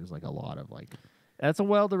little bit. There's like a lot of like that's a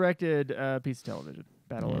well-directed piece of television,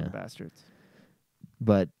 Battle of the Bastards.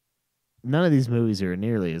 But none of these movies are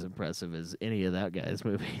nearly as impressive as any of that guy's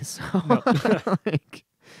movies. So,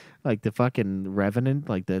 like the fucking Revenant,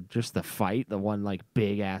 like the fight, the one like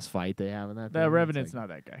big ass fight they have in that. The Revenant's not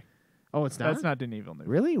that guy. Oh, it's not. That's not Denis Villeneuve.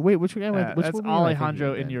 Really? Wait, which guy? Which that's one am I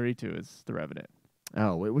Alejandro thinking of then? Iñárritu is the Revenant.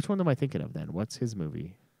 Oh, wait, which one am I thinking of then? What's his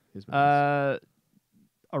movie? His movies?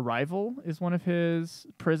 Arrival is one of his.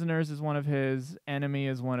 Prisoners is one of his. Enemy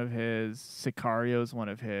is one of his. Sicario is one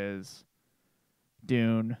of his.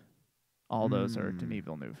 Dune. All those are Denis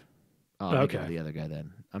Villeneuve. Oh, I'm thinking of the other guy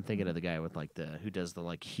then. I'm thinking of the guy with like who does the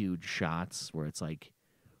like huge shots where it's like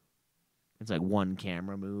one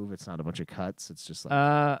camera move. It's not a bunch of cuts. It's just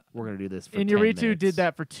like we're gonna do this for 10 minutes. Iñárritu did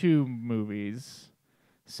that for 2 movies.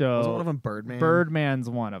 So was one of them Birdman? Birdman's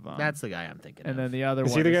one of them. That's the guy I'm thinking of. And then the other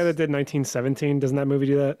Is one he the guy that did 1917? Doesn't that movie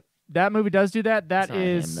do that? That movie does do that. That not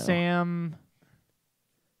is him, though.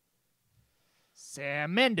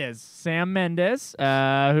 Sam Mendes,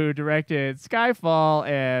 who directed Skyfall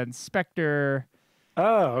and Spectre.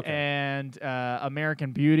 Oh, okay. And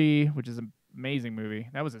American Beauty, which is an amazing movie.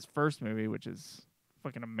 That was his first movie, which is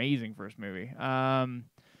fucking amazing first movie.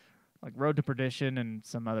 Like Road to Perdition and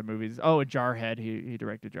some other movies. Oh, Jarhead. He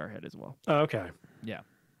directed Jarhead as well. Oh, okay. Yeah.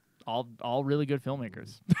 All really good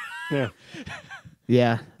filmmakers. Yeah.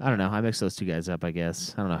 Yeah, I don't know. I mix those two guys up, I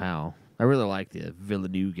guess. I don't know how. I really like the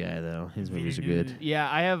Villeneuve guy, though. His movies are good.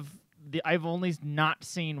 Yeah, I've only not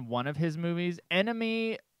seen one of his movies.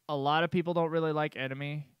 Enemy, a lot of people don't really like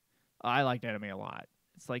Enemy. I liked Enemy a lot.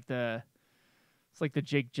 It's like the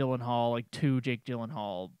Jake Gyllenhaal, like 2 Jake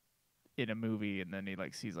Gyllenhaal in a movie, and then he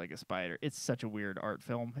like sees like a spider. It's such a weird art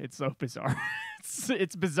film. It's so bizarre.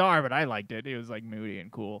 it's bizarre, but I liked it. It was like moody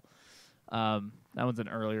and cool. That one's an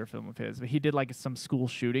earlier film of his, but he did like some school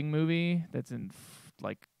shooting movie that's in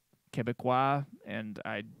like Quebecois, and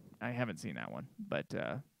I haven't seen that one, but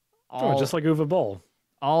just like Uwe Boll.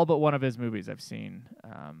 All but one of his movies I've seen.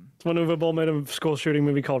 It's when Uwe Boll made a school shooting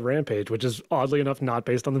movie called Rampage, which is oddly enough not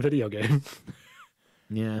based on the video game.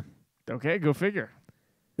 Yeah. Okay, go figure.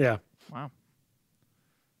 Yeah. Wow.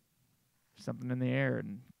 Something in the air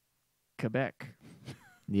in Quebec.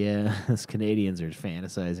 Yeah, us Canadians are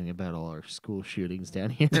fantasizing about all our school shootings down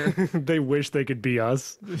here. They wish they could be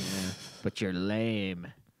us. Yeah, but you're lame.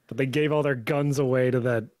 But they gave all their guns away to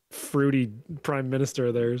that fruity prime minister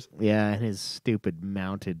of theirs. Yeah, and his stupid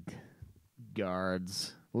mounted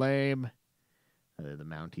guards. Lame. They're the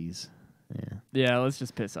Mounties. Yeah. Yeah, let's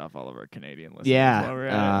just piss off all of our Canadian listeners. Yeah. While we're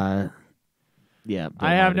at it. Yeah.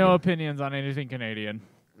 I have no opinions on anything Canadian.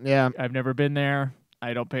 Yeah. I've never been there.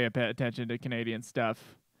 I don't pay attention to Canadian stuff.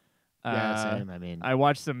 Yeah, same. I mean, I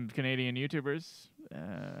watch some Canadian YouTubers.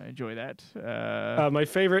 I enjoy that. My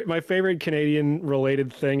favorite Canadian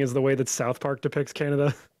related thing is the way that South Park depicts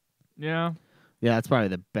Canada. Yeah. yeah, that's probably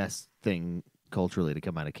the best thing culturally to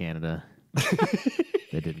come out of Canada.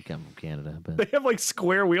 They didn't come from Canada, but They have like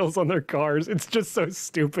square wheels on their cars. It's just so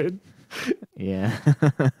stupid. yeah.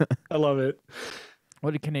 I love it.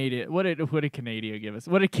 What did Canada give us?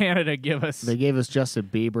 What did Canada give us? They gave us Justin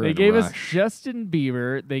Bieber. They and gave us Rush. Justin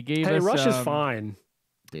Bieber. They gave Hey, us Rush is fine.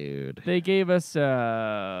 Dude. They gave us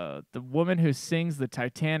the woman who sings the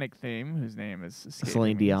Titanic theme, whose name is escaping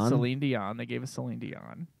Celine me. Dion? Celine Dion. They gave us Celine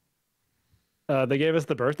Dion. They gave us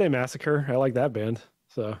the Birthday Massacre. I like that band.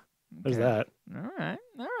 So there's Okay. that.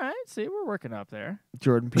 All right. See, we're working up there.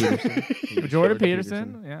 Jordan Peterson. Jordan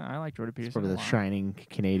Peterson. Yeah, I like Jordan Peterson. Probably a the lot. shining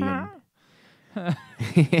Canadian.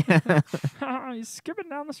 He's skipping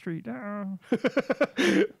down the street.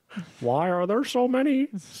 Why are there so many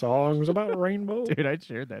songs about rainbow? Dude, I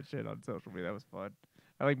shared that shit on social media. That was fun.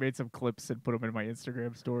 I like made some clips and put them in my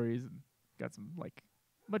Instagram stories and got some like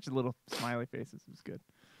a bunch of little smiley faces. It was good.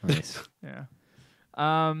 Nice. Yeah.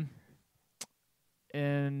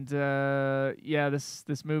 Yeah,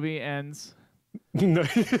 this movie ends. No,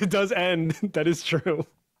 it does end. That is true.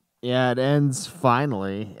 Yeah, it ends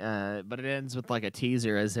finally, but it ends with like a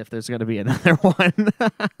teaser as if there's going to be another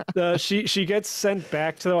one. She gets sent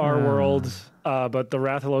back to our world, but the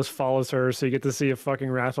Rathalos follows her, so you get to see a fucking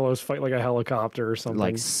Rathalos fight like a helicopter or something.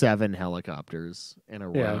 Like 7 helicopters in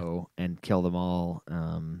a Yeah. row and kill them all.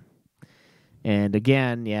 And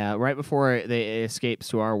again, yeah, right before they escapes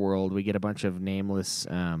to our world, we get a bunch of nameless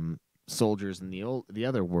soldiers in the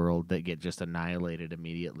other world that get just annihilated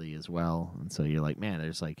immediately as well. And so you're like, man,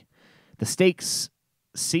 there's like the stakes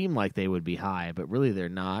seem like they would be high, but really they're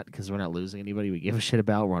not because we're not losing anybody we give a shit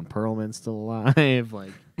about. Ron Perlman's still alive.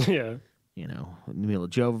 Like, yeah. you know, Mila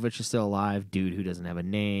Jovovich is still alive. Dude who doesn't have a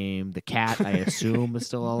name. The cat, I assume, is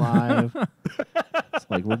still alive. It's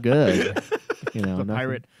like, we're good. You know, The nothing-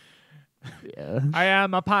 pirate. Yeah. I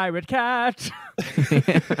am a pirate cat.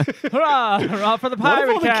 Hurrah! Hurrah for the What if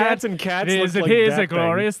pirate all the cat. cats and cats It is looked like a that thing?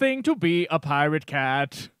 glorious thing to be a pirate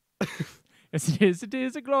cat. Yes, it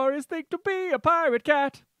is a glorious thing to be a pirate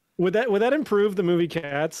cat. Would that improve the movie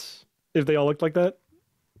Cats if they all looked like that?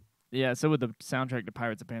 Yeah, so with the soundtrack to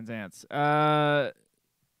Pirates of Penzance.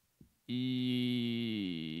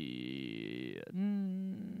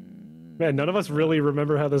 Man, none of us really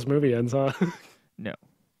remember how this movie ends, huh? No.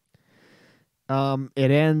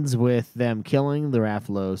 It ends with them killing the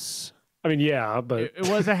Rathalos, I mean, yeah, but It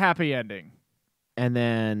was a happy ending. and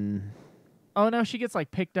then Oh, no, she gets,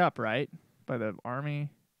 like, picked up, right? By the army.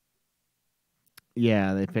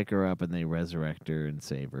 yeah, they pick her up and they resurrect her and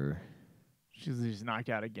save her. She's knocked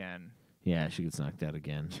out again. Yeah, she gets knocked out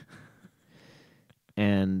again,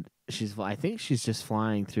 and I think she's just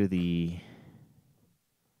flying through the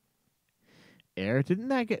air. Didn't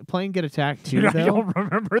that plane get attacked too? Dude, I though? don't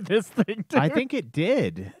remember this thing, dude. I think it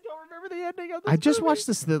did. I don't remember the ending of this I just movie. watched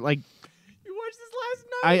this. Like You watched this last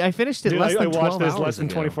night? I finished it dude, less I than 12 watched this hours less than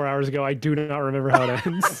ago. 24 hours ago. I do not remember how it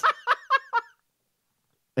ends.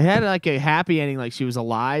 It had like a happy ending, like she was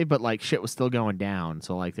alive, but like shit was still going down.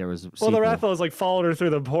 So like there was. Well, the sequel. Rathalos like followed her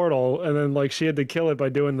through the portal, and then like she had to kill it by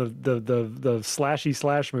doing the slashy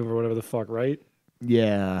slash move or whatever the fuck, right?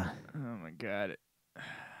 Yeah. Oh, my God.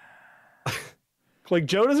 Like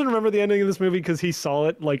Joe doesn't remember the ending of this movie because he saw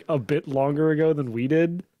it like a bit longer ago than we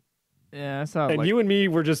did, Yeah, I saw and like, you and me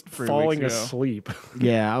were just 3 falling weeks ago. asleep.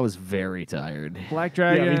 Yeah, I was very tired. Black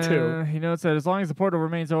Dragon. me too. He notes that as long as the portal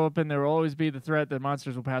remains open, there will always be the threat that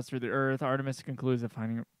monsters will pass through the Earth. Artemis concludes that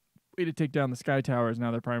finding a way to take down the Sky Tower is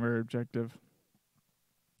now their primary objective.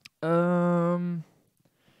 In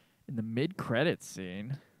the mid-credits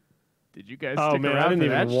scene, did you guys Oh stick man, around I didn't for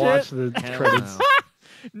even that watch shit? the Hell credits. no.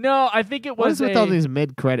 No, I think it What was is with all these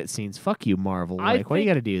mid-credit scenes? Fuck you, Marvel. I Like, why do you think-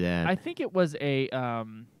 got to do that? I think it was a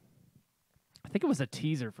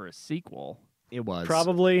teaser for a sequel. It was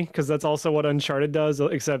Probably because that's also what Uncharted does.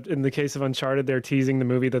 Except in the case of Uncharted, they're teasing the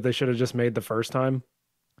movie that they should have just made the first time.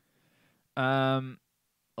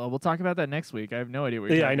 Well, we'll talk about that next week. I have no idea what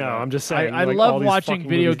you're Yeah, I talking know. about. I'm just saying. I like, all love these watching fucking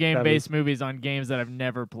video movies game have based these- movies on games that I've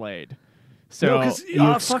never played. So No, 'cause, you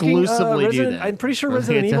fucking, exclusively do Resident- that. I'm pretty sure I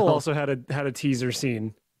Resident can't Evil tell. also had a teaser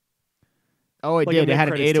scene. Oh, it like a did. It had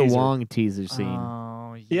an mid-credits Ada teaser. Wong teaser scene.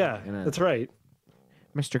 Oh, Yeah, Yeah. that's right.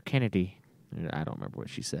 Mr. Kennedy. I don't remember what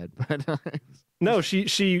she said, but No, she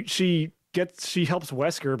helps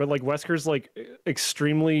Wesker, but like Wesker's like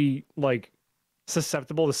extremely like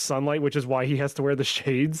susceptible to sunlight, which is why he has to wear the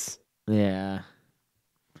shades. Yeah.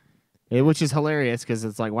 Which is hilarious because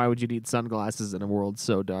it's like, why would you need sunglasses in a world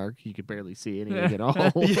so dark you could barely see anything at all?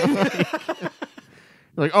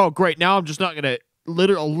 Like, oh, great. Now I'm just not going to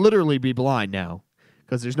literally be blind now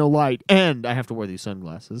because there's no light. And I have to wear these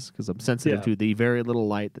sunglasses because I'm sensitive to the very little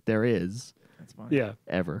light that there is. That's funny. Yeah.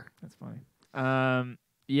 Ever. That's funny.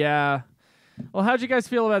 Yeah. Well, how'd you guys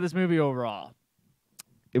feel about this movie overall?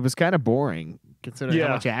 It was kind of boring considering how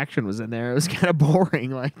much action was in there. It was kind of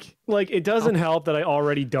boring. Like it doesn't help that I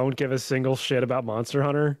already don't give a single shit about Monster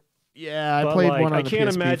Hunter. Yeah, I But played like, one on I the can't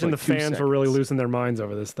PSP imagine for the like 2 fans were really seconds. losing their minds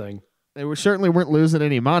over this thing. They certainly weren't losing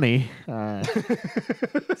any money,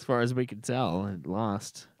 as far as we could tell. It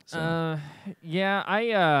lost. So. Yeah,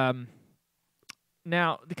 I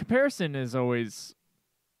now the comparison is always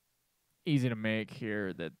easy to make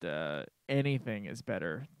here that anything is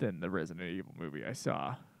better than the Resident Evil movie I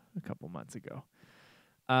saw a couple months ago.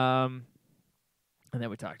 And then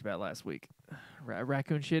we talked about last week.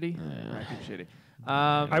 Raccoon Shitty? Raccoon Shitty.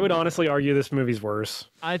 I would honestly argue this movie's worse.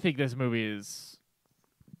 I think this movie is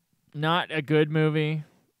not a good movie,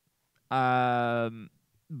 but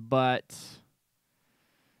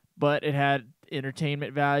it had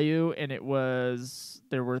entertainment value, and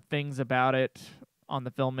there were things about it on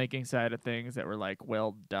the filmmaking side of things that were like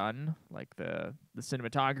well done, like the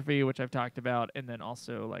cinematography, which I've talked about, and then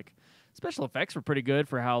also like special effects were pretty good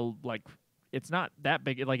for how like it's not that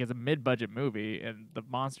big. Like it's a mid-budget movie, and the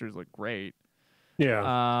monsters look great.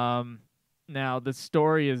 Yeah. Now the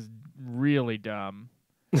story is really dumb.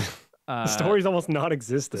 The story's almost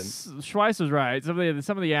non-existent. Schweiss was right. Some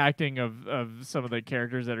of the acting of some of the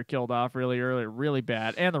characters that are killed off really early are really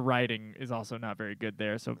bad, and the writing is also not very good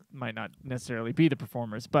there. So it might not necessarily be the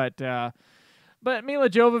performers, but Mila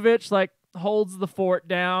Jovovich like holds the fort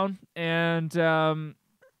down, and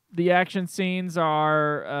the action scenes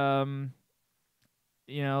are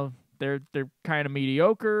they're kind of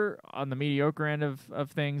mediocre on the mediocre end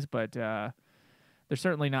of things, but they're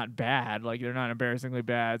certainly not bad. Like they're not embarrassingly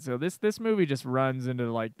bad. So this movie just runs into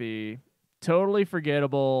like the totally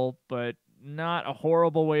forgettable, but not a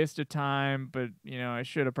horrible waste of time. But I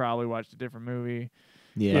should have probably watched a different movie.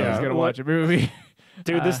 Yeah, I was gonna watch a movie.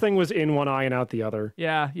 Dude, this thing was in one eye and out the other.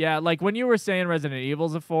 Yeah. Like when you were saying Resident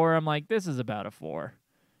Evil's a 4, I'm like, this is about a 4.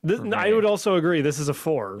 I would also agree. This is a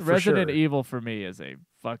 4. For Resident sure. Evil for me is a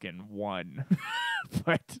fucking 1.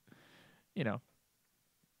 But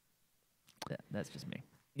that's just me.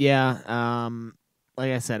 Yeah,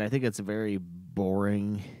 like I said, I think it's very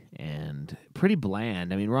boring and pretty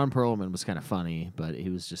bland. I mean, Ron Perlman was kind of funny, but he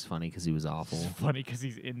was just funny because he was awful. It's funny because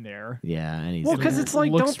he's in there. Yeah, and he's Well, because it's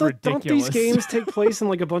like, looks don't these ridiculous. games take place in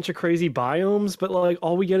like a bunch of crazy biomes, but like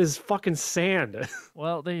all we get is fucking sand.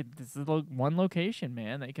 Well, this is one location,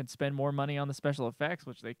 man. They can spend more money on the special effects,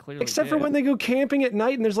 which they clearly Except for did. when they go camping at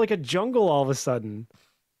night and there's like a jungle all of a sudden.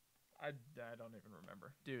 I don't even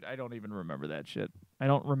remember. Dude, I don't even remember that shit. I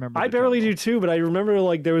don't remember. I barely do too, but I remember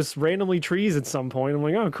like there was randomly trees at some point. I'm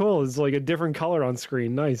like, oh, cool. It's like a different color on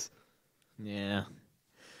screen. Nice. Yeah.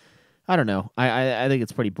 I don't know. I think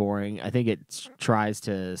it's pretty boring. I think it tries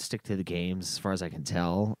to stick to the games as far as I can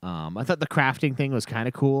tell. I thought the crafting thing was kind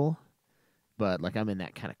of cool, but like I'm in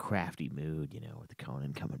that kind of crafty mood, with the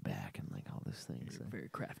Conan coming back and like all those things. You're a very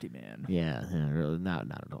crafty man. Yeah, really, not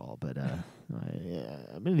at all. But I'm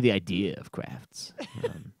into the idea of crafts.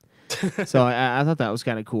 So I thought that was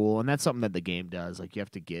kind of cool, and that's something that the game does. Like you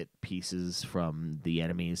have to get pieces from the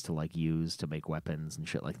enemies to like use to make weapons and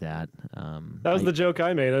shit like that. That was the joke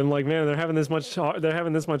I made. I'm like, man, they're having this much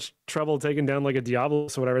trouble taking down like a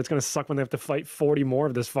Diablos or whatever. It's gonna suck when they have to fight 40 more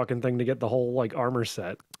of this fucking thing to get the whole like armor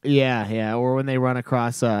set. Yeah. Or when they run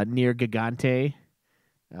across Near Gigante.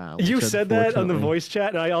 You said that on the voice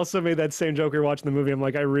chat, and I also made that same joke. We were watching the movie. I'm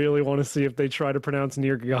like, I really want to see if they try to pronounce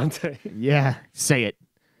Near Gigante. Yeah, say it.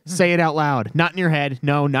 Say it out loud. Not in your head.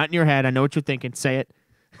 No, not in your head. I know what you're thinking. Say it.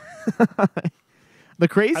 The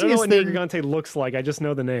craziest I don't know what thing. Near Gigante looks like. I just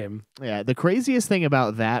know the name. Yeah, the craziest thing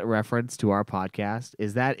about that reference to our podcast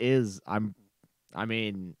is I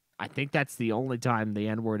think that's the only time the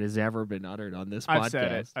N-word has ever been uttered on this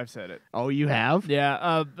podcast. I've said it. Oh, you have?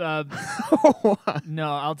 Yeah.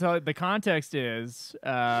 No, I'll tell you. The context is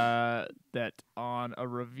that on a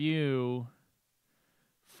review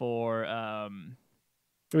for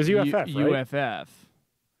It was UFF, right? UFF.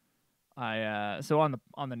 So on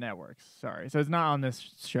the networks. Sorry, so it's not on this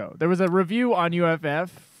show. There was a review on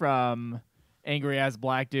UFF from Angry Ass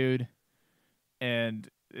Black Dude, and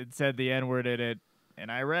it said the N-word in it, and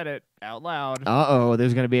I read it out loud. Uh-oh,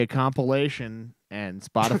 there's going to be a compilation, and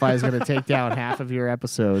Spotify is going to take down half of your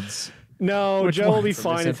episodes. No, Which Joe will be ones?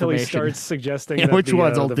 fine until he Misinformation. starts suggesting Yeah, that which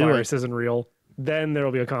ones? I'll the do virus isn't real. Then there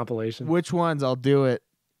will be a compilation. Which ones? I'll do it.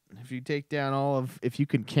 If you take down all of, if you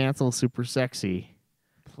can cancel Super Sexy,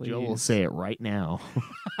 Joe will Please. say it right now.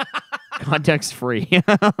 Context free.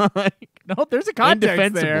 No, there's a context there.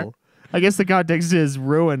 Indefensible. I guess the context is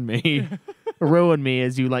ruin me. Ruin me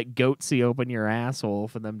as you like goatsy open your asshole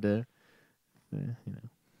for them to, you know.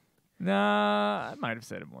 Nah, I might have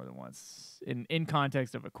said it more than once in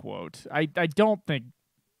context of a quote. I don't think.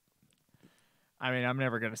 I mean, I'm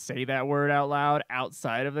never gonna say that word out loud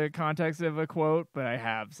outside of the context of a quote, but I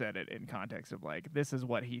have said it in context of like, this is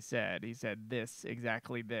what he said. He said this,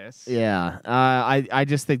 exactly this. Yeah, I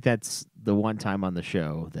just think that's the one time on the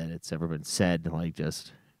show that it's ever been said like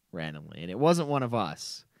just randomly, and it wasn't one of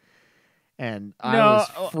us. And I was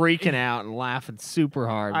freaking out and laughing super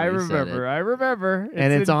hard. When I he said remember. it. I remember.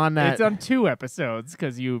 And it's on that. It's on 2 episodes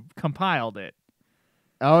because you compiled it.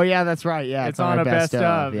 Oh yeah, that's right. Yeah, It's on on our a best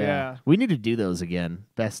of, Yeah. yeah. We need to do those again.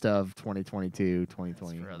 Best of 2022,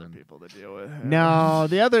 2020. For other people to deal with. No,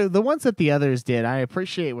 the ones that the others did, I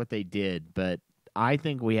appreciate what they did, but I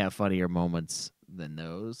think we have funnier moments than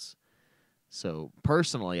those. So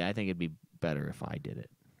personally, I think it'd be better if I did it.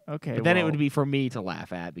 Okay. But then it well, would be for me to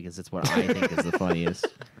laugh at because it's what I think is the funniest,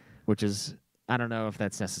 which is, I don't know if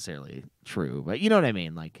that's necessarily true, but you know what I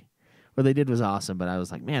mean? Like, what they did was awesome, but I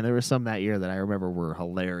was like, man, there were some that year that I remember were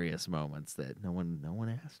hilarious moments that no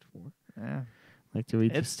one asked for. Yeah. Like, do we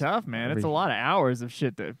It's just tough, man. It's a lot of hours of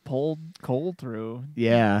shit that pulled cold through.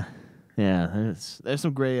 Yeah. There's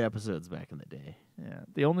some great episodes back in the day. Yeah.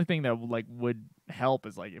 The only thing that like would help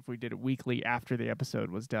is like if we did it weekly after the episode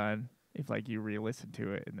was done. If like you re-listened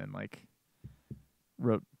to it and then like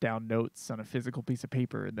wrote down notes on a physical piece of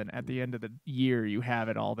paper, and then at the end of the year you have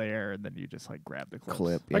it all there, and then you just like grab the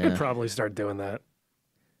clips. I could probably start doing that.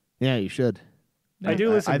 Yeah, you should. I do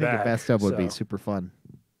listen I think back, the best of would be so- super fun.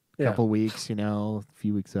 Yeah. Couple weeks, a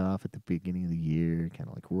few weeks off at the beginning of the year, kind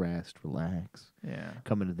of like rest, relax. Yeah.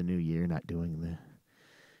 Come into the new year, not doing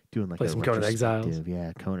like Play a some Conan Exiles. retrospective.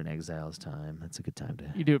 Yeah, Conan Exiles time. That's a good time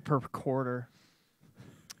to. You do it per quarter.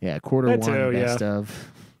 Yeah, quarter That one, too, best yeah.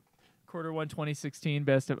 of. Quarter 1 2016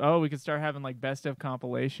 best of. Oh, we could start having like best of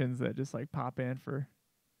compilations that just like pop in for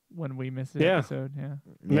when we miss an Yeah. episode. Yeah.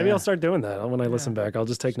 Maybe Yeah. I'll start doing that when I listen back. I'll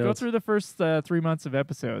just take Go notes. through the first 3 months of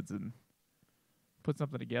episodes and put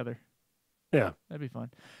something together. Yeah. That'd be fun.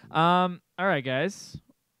 All right, guys.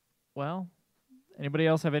 Well, anybody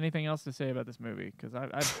else have anything else to say about this movie? Because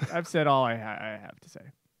I've said all I have to say.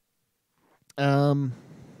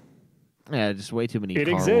 Yeah, just way too many It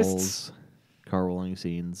car exists. car rolling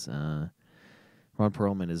scenes. Ron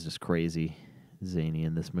Perlman is just crazy zany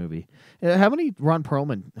in this movie. How many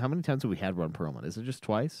times have we had Ron Perlman? Is it just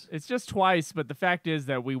twice? It's just twice, but the fact is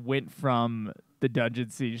that we went from the Dungeon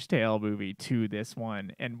Siege Tale movie to this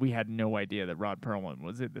one, and we had no idea that Ron Perlman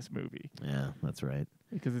was in this movie. Yeah, that's right.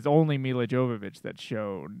 Because it's only Mila Jovovich that's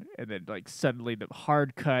shown, and then like suddenly the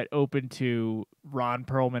hard cut open to Ron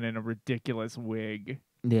Perlman in a ridiculous wig.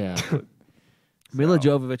 Yeah. Mila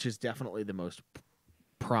Jovovich is definitely the most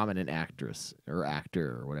prominent actress or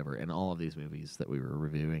actor or whatever in all of these movies that we were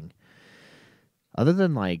reviewing. Other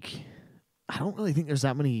than like, I don't really think there's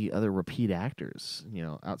that many other repeat actors,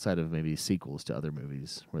 outside of maybe sequels to other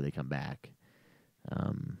movies where they come back.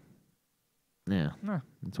 Yeah,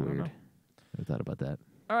 it's I don't weird. know. I thought about that.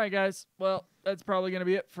 All right, guys. Well, that's probably going to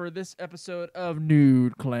be it for this episode of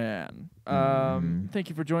Nude Clan. Thank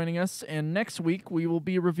you for joining us. And next week, we will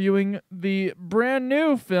be reviewing the brand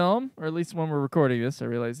new film, or at least when we're recording this. I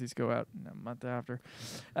realize these go out a month after.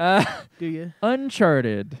 Do you?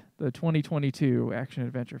 Uncharted, the 2022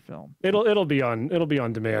 action-adventure film. It'll be on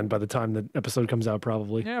demand by the time the episode comes out,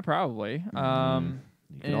 probably. Yeah, probably. You can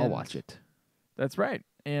all and- watch it. That's right.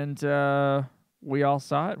 And we all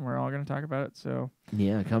saw it, and we're all going to talk about it. So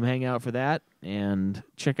Yeah, come hang out for that and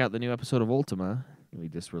check out the new episode of Ultima. We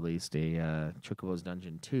just released a Chocobo's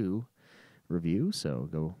Dungeon 2 review, so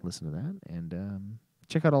go listen to that and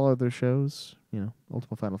check out all other shows.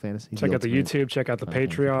 Ultima Final Fantasy. Check out the Ultimate. YouTube. Check out the Final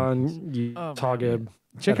Patreon. Oh, Togib.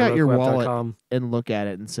 Check at out your wallet heroicweb.com. and look at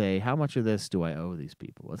it and say, how much of this do I owe these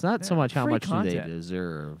people? It's not so Yeah, much how free much do content. they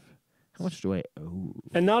deserve. How much do I owe?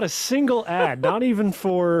 And not a single ad, not even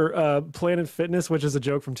for Planet Fitness, which is a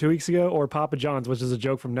joke from 2 weeks ago, or Papa John's, which is a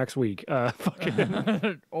joke from next week.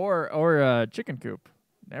 Fucking or Chicken Coop.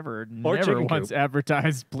 Never Chicken once Coop.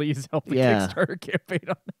 advertised. Please help the Yeah. Kickstarter campaign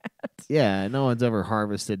on that. Yeah, no one's ever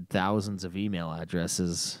harvested thousands of email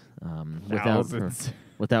addresses Thousands.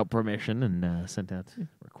 without permission and sent out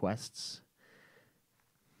requests.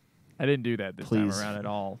 I didn't do that this Please. time around at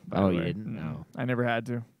all. by Oh, the you way. didn't? Mm-mm. No. I never had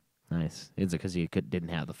to. Nice. Is it because you didn't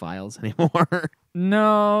have the files anymore?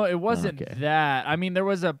 No, it wasn't Okay. that. I mean, there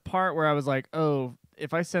was a part where I was like, oh,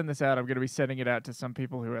 if I send this out, I'm going to be sending it out to some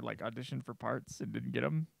people who had like auditioned for parts and didn't get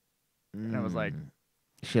them. And I was like,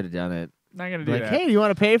 should have done it. not going to do Like, that. hey, do you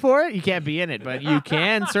want to pay for it? You can't be in it, but you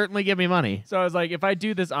can certainly give me money. So I was like, if I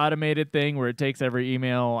do this automated thing where it takes every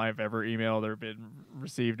email I've ever emailed or been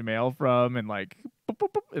received mail from and like, boop,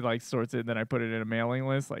 boop, boop, it like sorts it, and then I put it in a mailing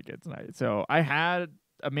list, like it's nice. So I had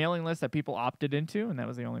a mailing list that people opted into, and that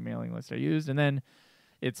was the only mailing list I used. And then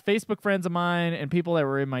it's Facebook friends of mine and people that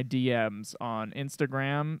were in my DMs on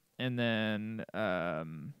Instagram. And then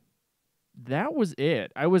that was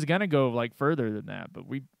it. I was going to go like further than that, but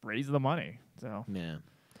we raised the money. So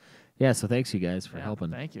Yeah, so thanks you guys for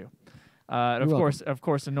helping. Thank you. And of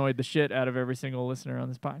course, annoyed the shit out of every single listener on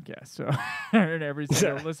this podcast. So, and every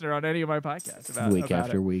single listener on any of my podcasts about Week about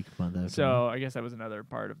after it. week, month after So I guess that was another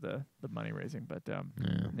part of the money raising. But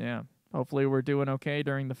yeah. Hopefully we're doing okay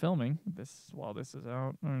during the filming. While this is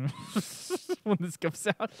out, when this comes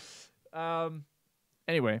out.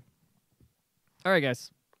 Anyway, all right, guys.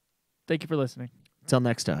 Thank you for listening. Till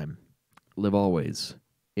next time, live always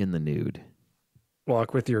in the nude.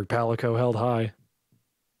 Walk with your palico held high.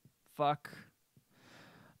 Fuck.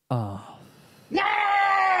 Oh.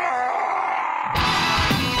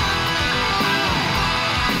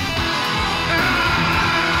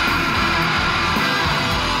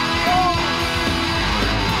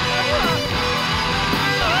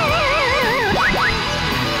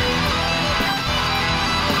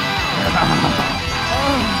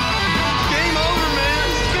 Game over, man.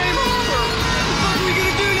 Game over. What are we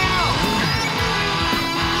gonna do now?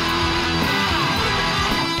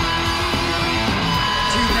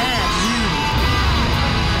 Too bad you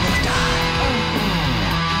will die.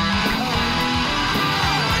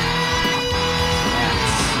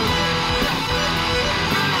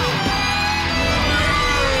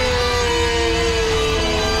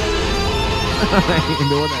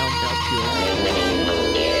 The one that helped you.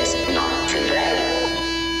 Is not to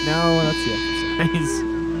blame. No, that's the exercise.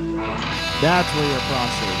 That's where your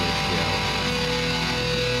prostate is.